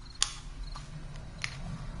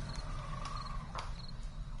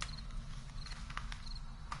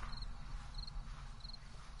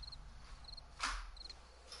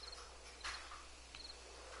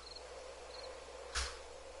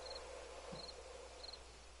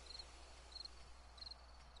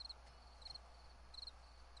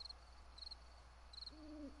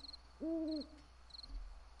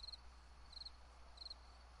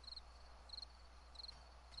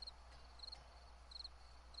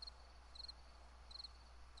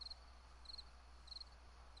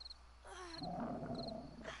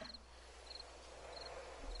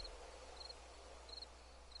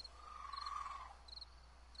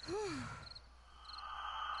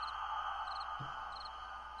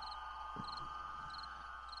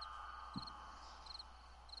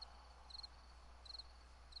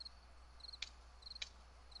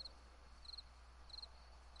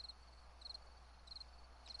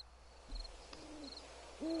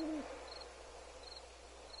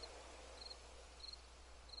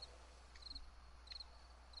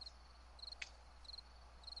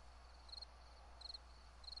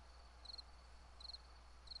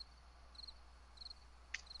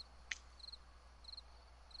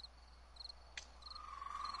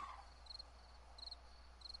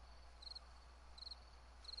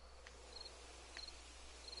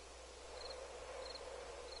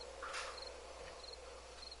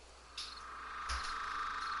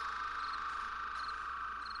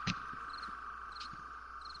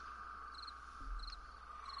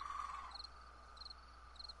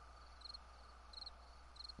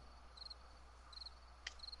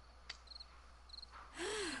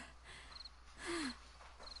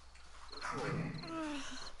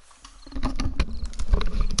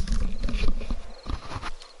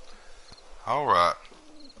 Alright.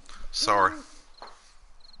 Sorry.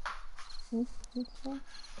 It's fine.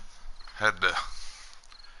 Had to.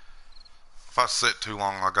 If I sit too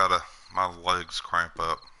long, my legs cramp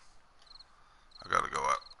up. I gotta go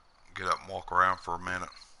out, get up and walk around for a minute.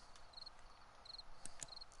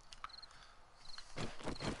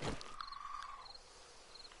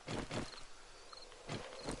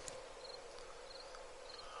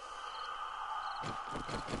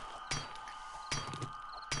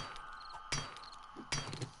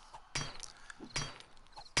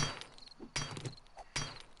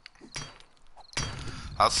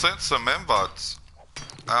 I sent some invites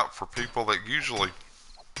out for people that usually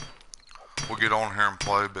will get on here and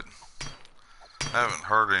play, but I haven't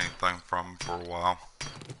heard anything from them for a while.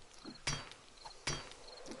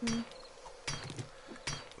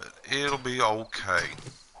 But it'll be okay.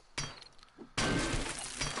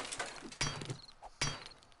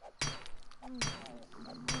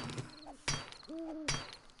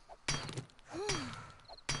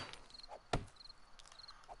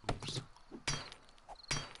 Oops.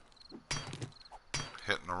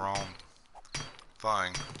 Hitting the wrong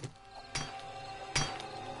thing.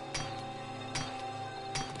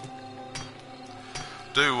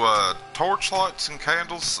 Do torchlights and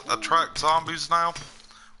candles attract zombies now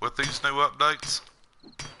with these new updates?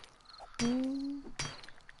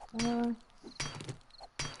 Uh,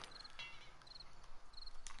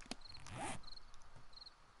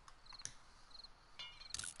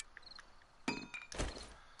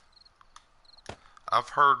 I've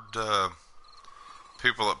heard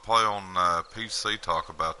people that play on PC talk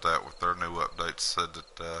about that with their new updates. Said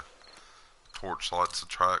that torchlights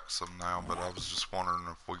attracts them now, but I was just wondering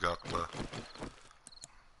if we got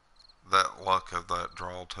that luck of that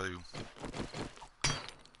draw too.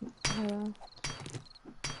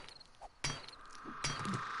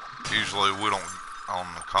 Usually we don't, on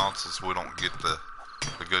the consoles, we don't get the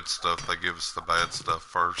good stuff. They give us the bad stuff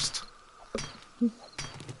first.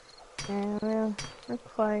 yeah, we're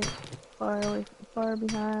quite far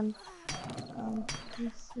behind.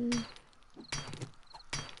 Let's see.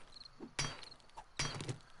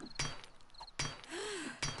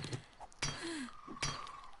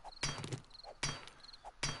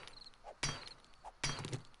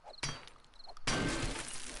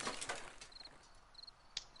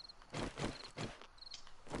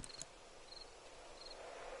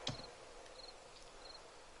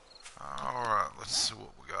 Alright, let's see what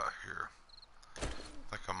we got here. I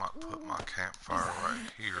think I might put my campfire right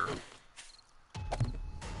here.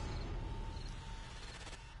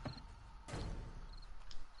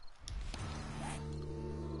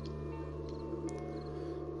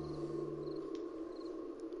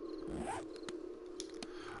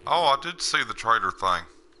 Oh, I did see the trader thing.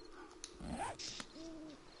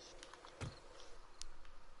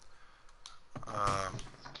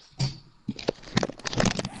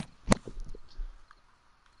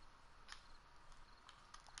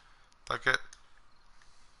 Think it.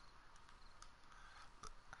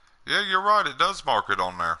 Yeah, you're right. It does mark it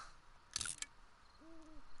on there.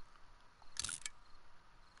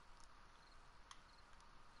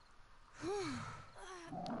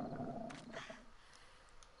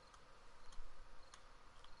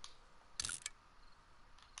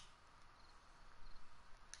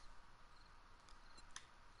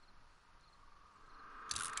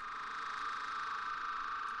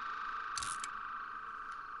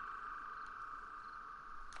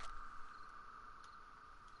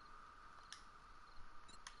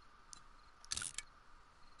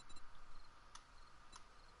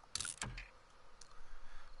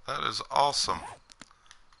 That is awesome.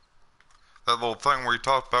 That little thing where you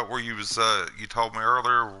talked about where you told me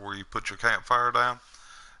earlier where you put your campfire down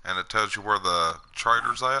and it tells you where the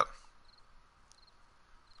trader's at.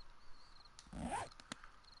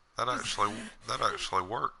 That actually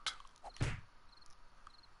worked.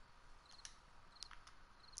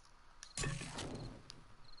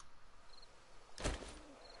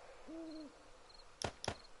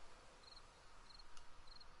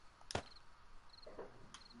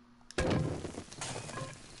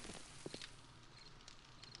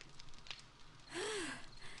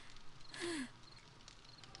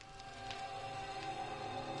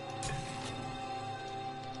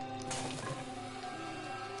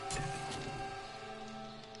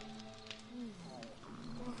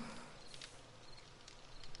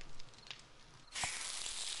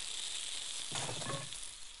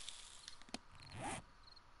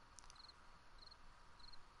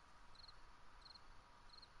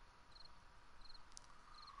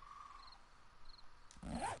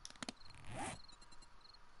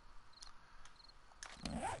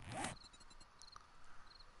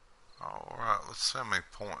 see how many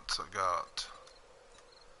points I got.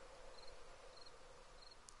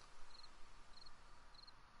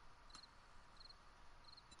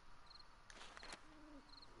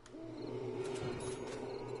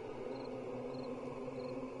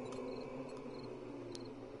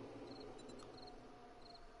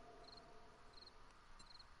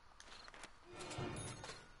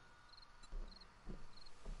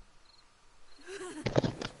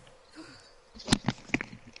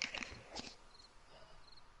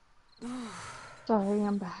 Sorry,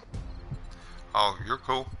 I'm back. Oh, you're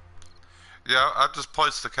cool. Yeah, I just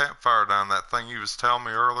placed a campfire down that thing you was telling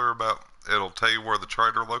me earlier about. It'll tell you where the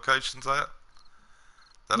trader location's at.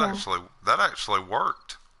 Yeah. That actually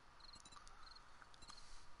worked.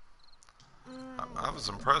 I was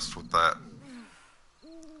impressed with that.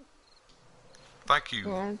 Thank you.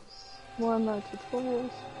 Yeah, it's more and more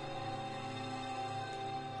tutorials.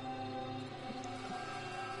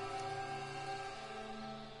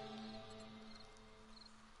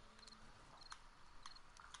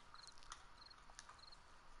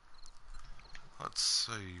 Let's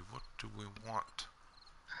see, what do we want?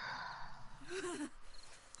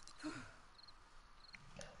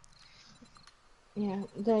 Yeah,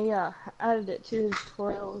 they added it to the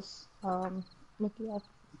tutorials with the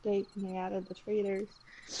update, and they added the traders.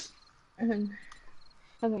 And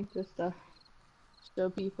I think just to show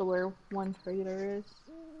people where one trader is.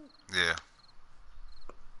 Yeah.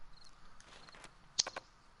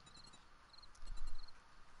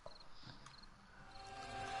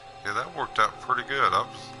 Yeah, that worked out pretty good. I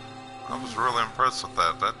was really impressed with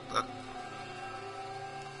that. That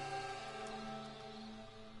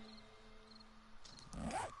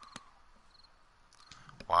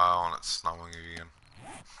wow, and it's snowing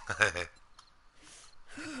again.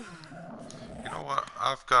 You know what?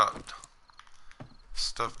 I've got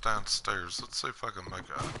stuff downstairs. Let's see if I can make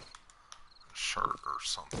a shirt or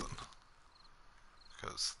something.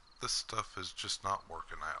 Because this stuff is just not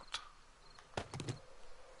working out.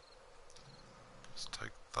 Let's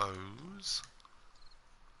take those.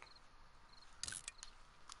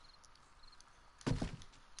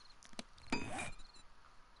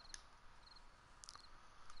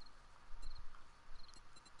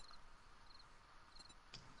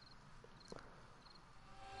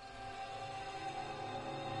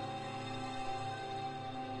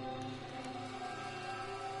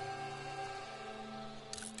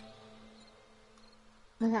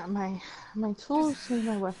 I got my tools and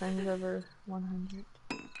my weapons over 100.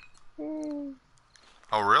 Yay.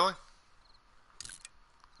 Oh, really?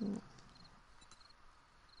 Yeah.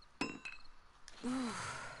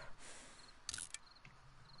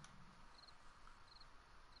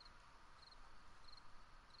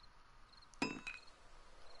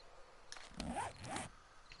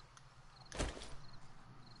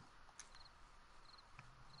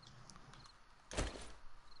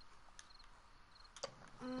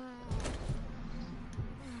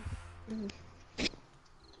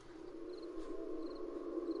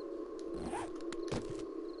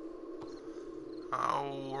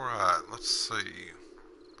 Alright, let's see.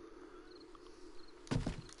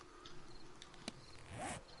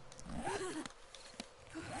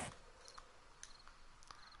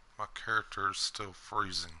 My character is still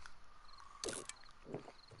freezing.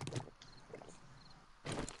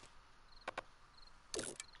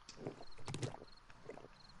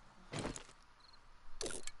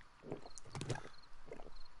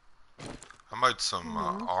 I made some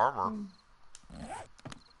armor.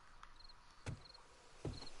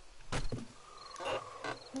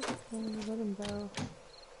 Let him go.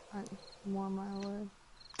 More my wood.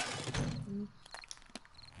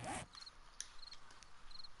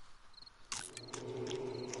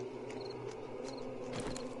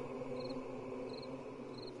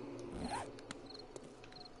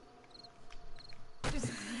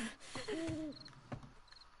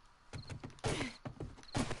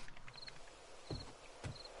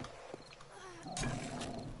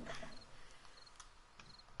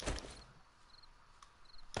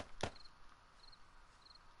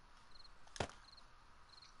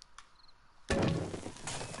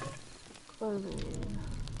 Clothing.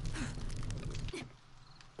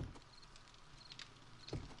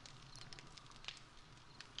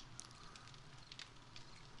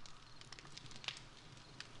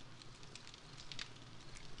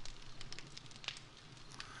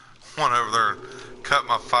 Went over there and cut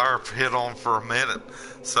my fire pit on for a minute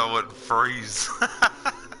so it would freeze.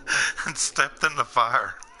 And stepped in the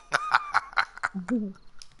fire.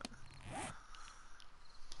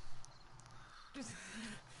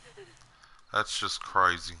 That's just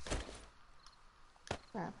crazy.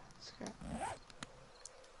 Scrap.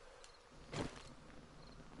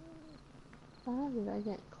 How did I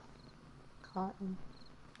get cotton?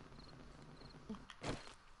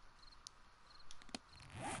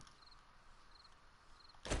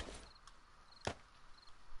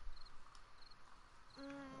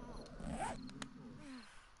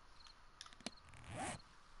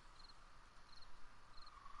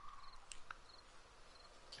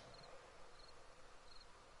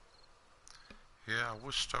 Yeah, I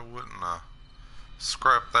wished I wouldn't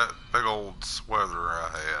scrap that big old sweater I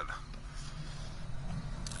had.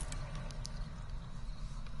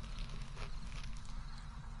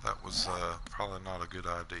 That was probably not a good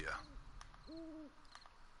idea.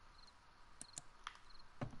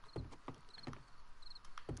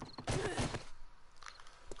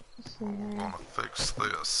 Let's see We're here. gonna fix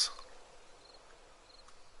this.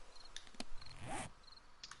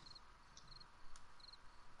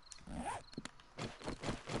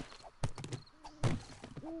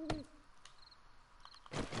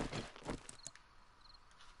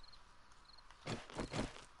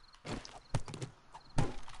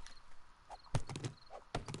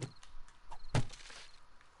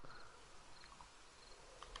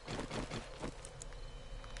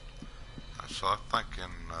 Actually, I think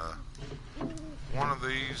in one of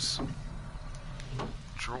these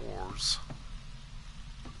drawers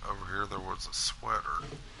over here there was a sweater.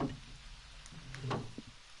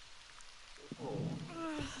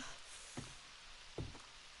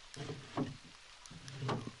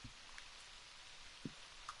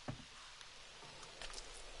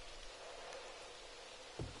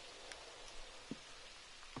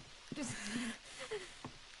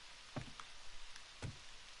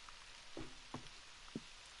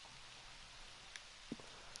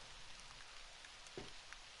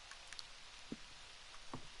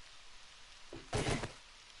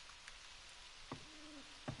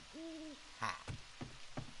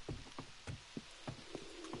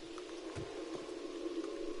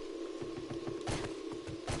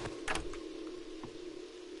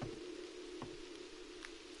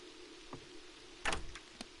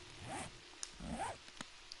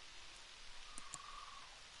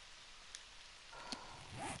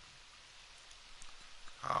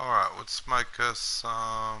 Alright, let's make us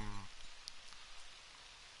some...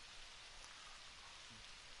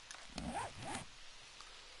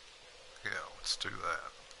 Yeah, let's do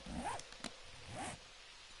that.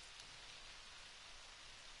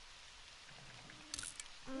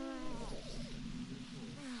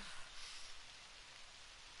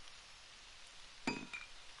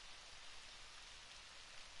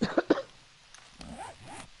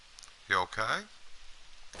 You okay?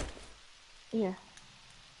 Yeah.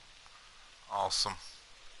 Awesome.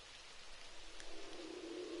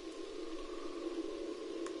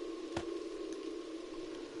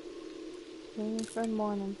 Waiting for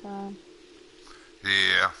morning time.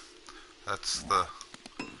 Yeah, that's the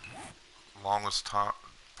longest time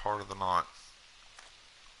part of the night.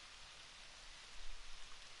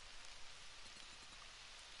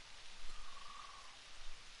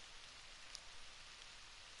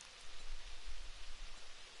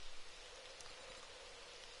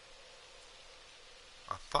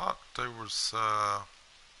 I thought there was, yeah,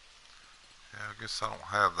 I guess I don't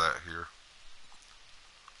have that here.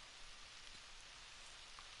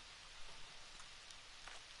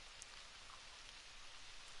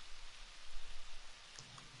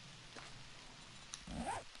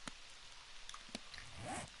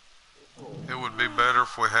 It would be better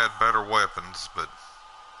if we had better weapons, but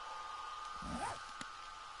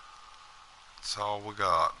that's all we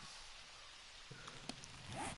got.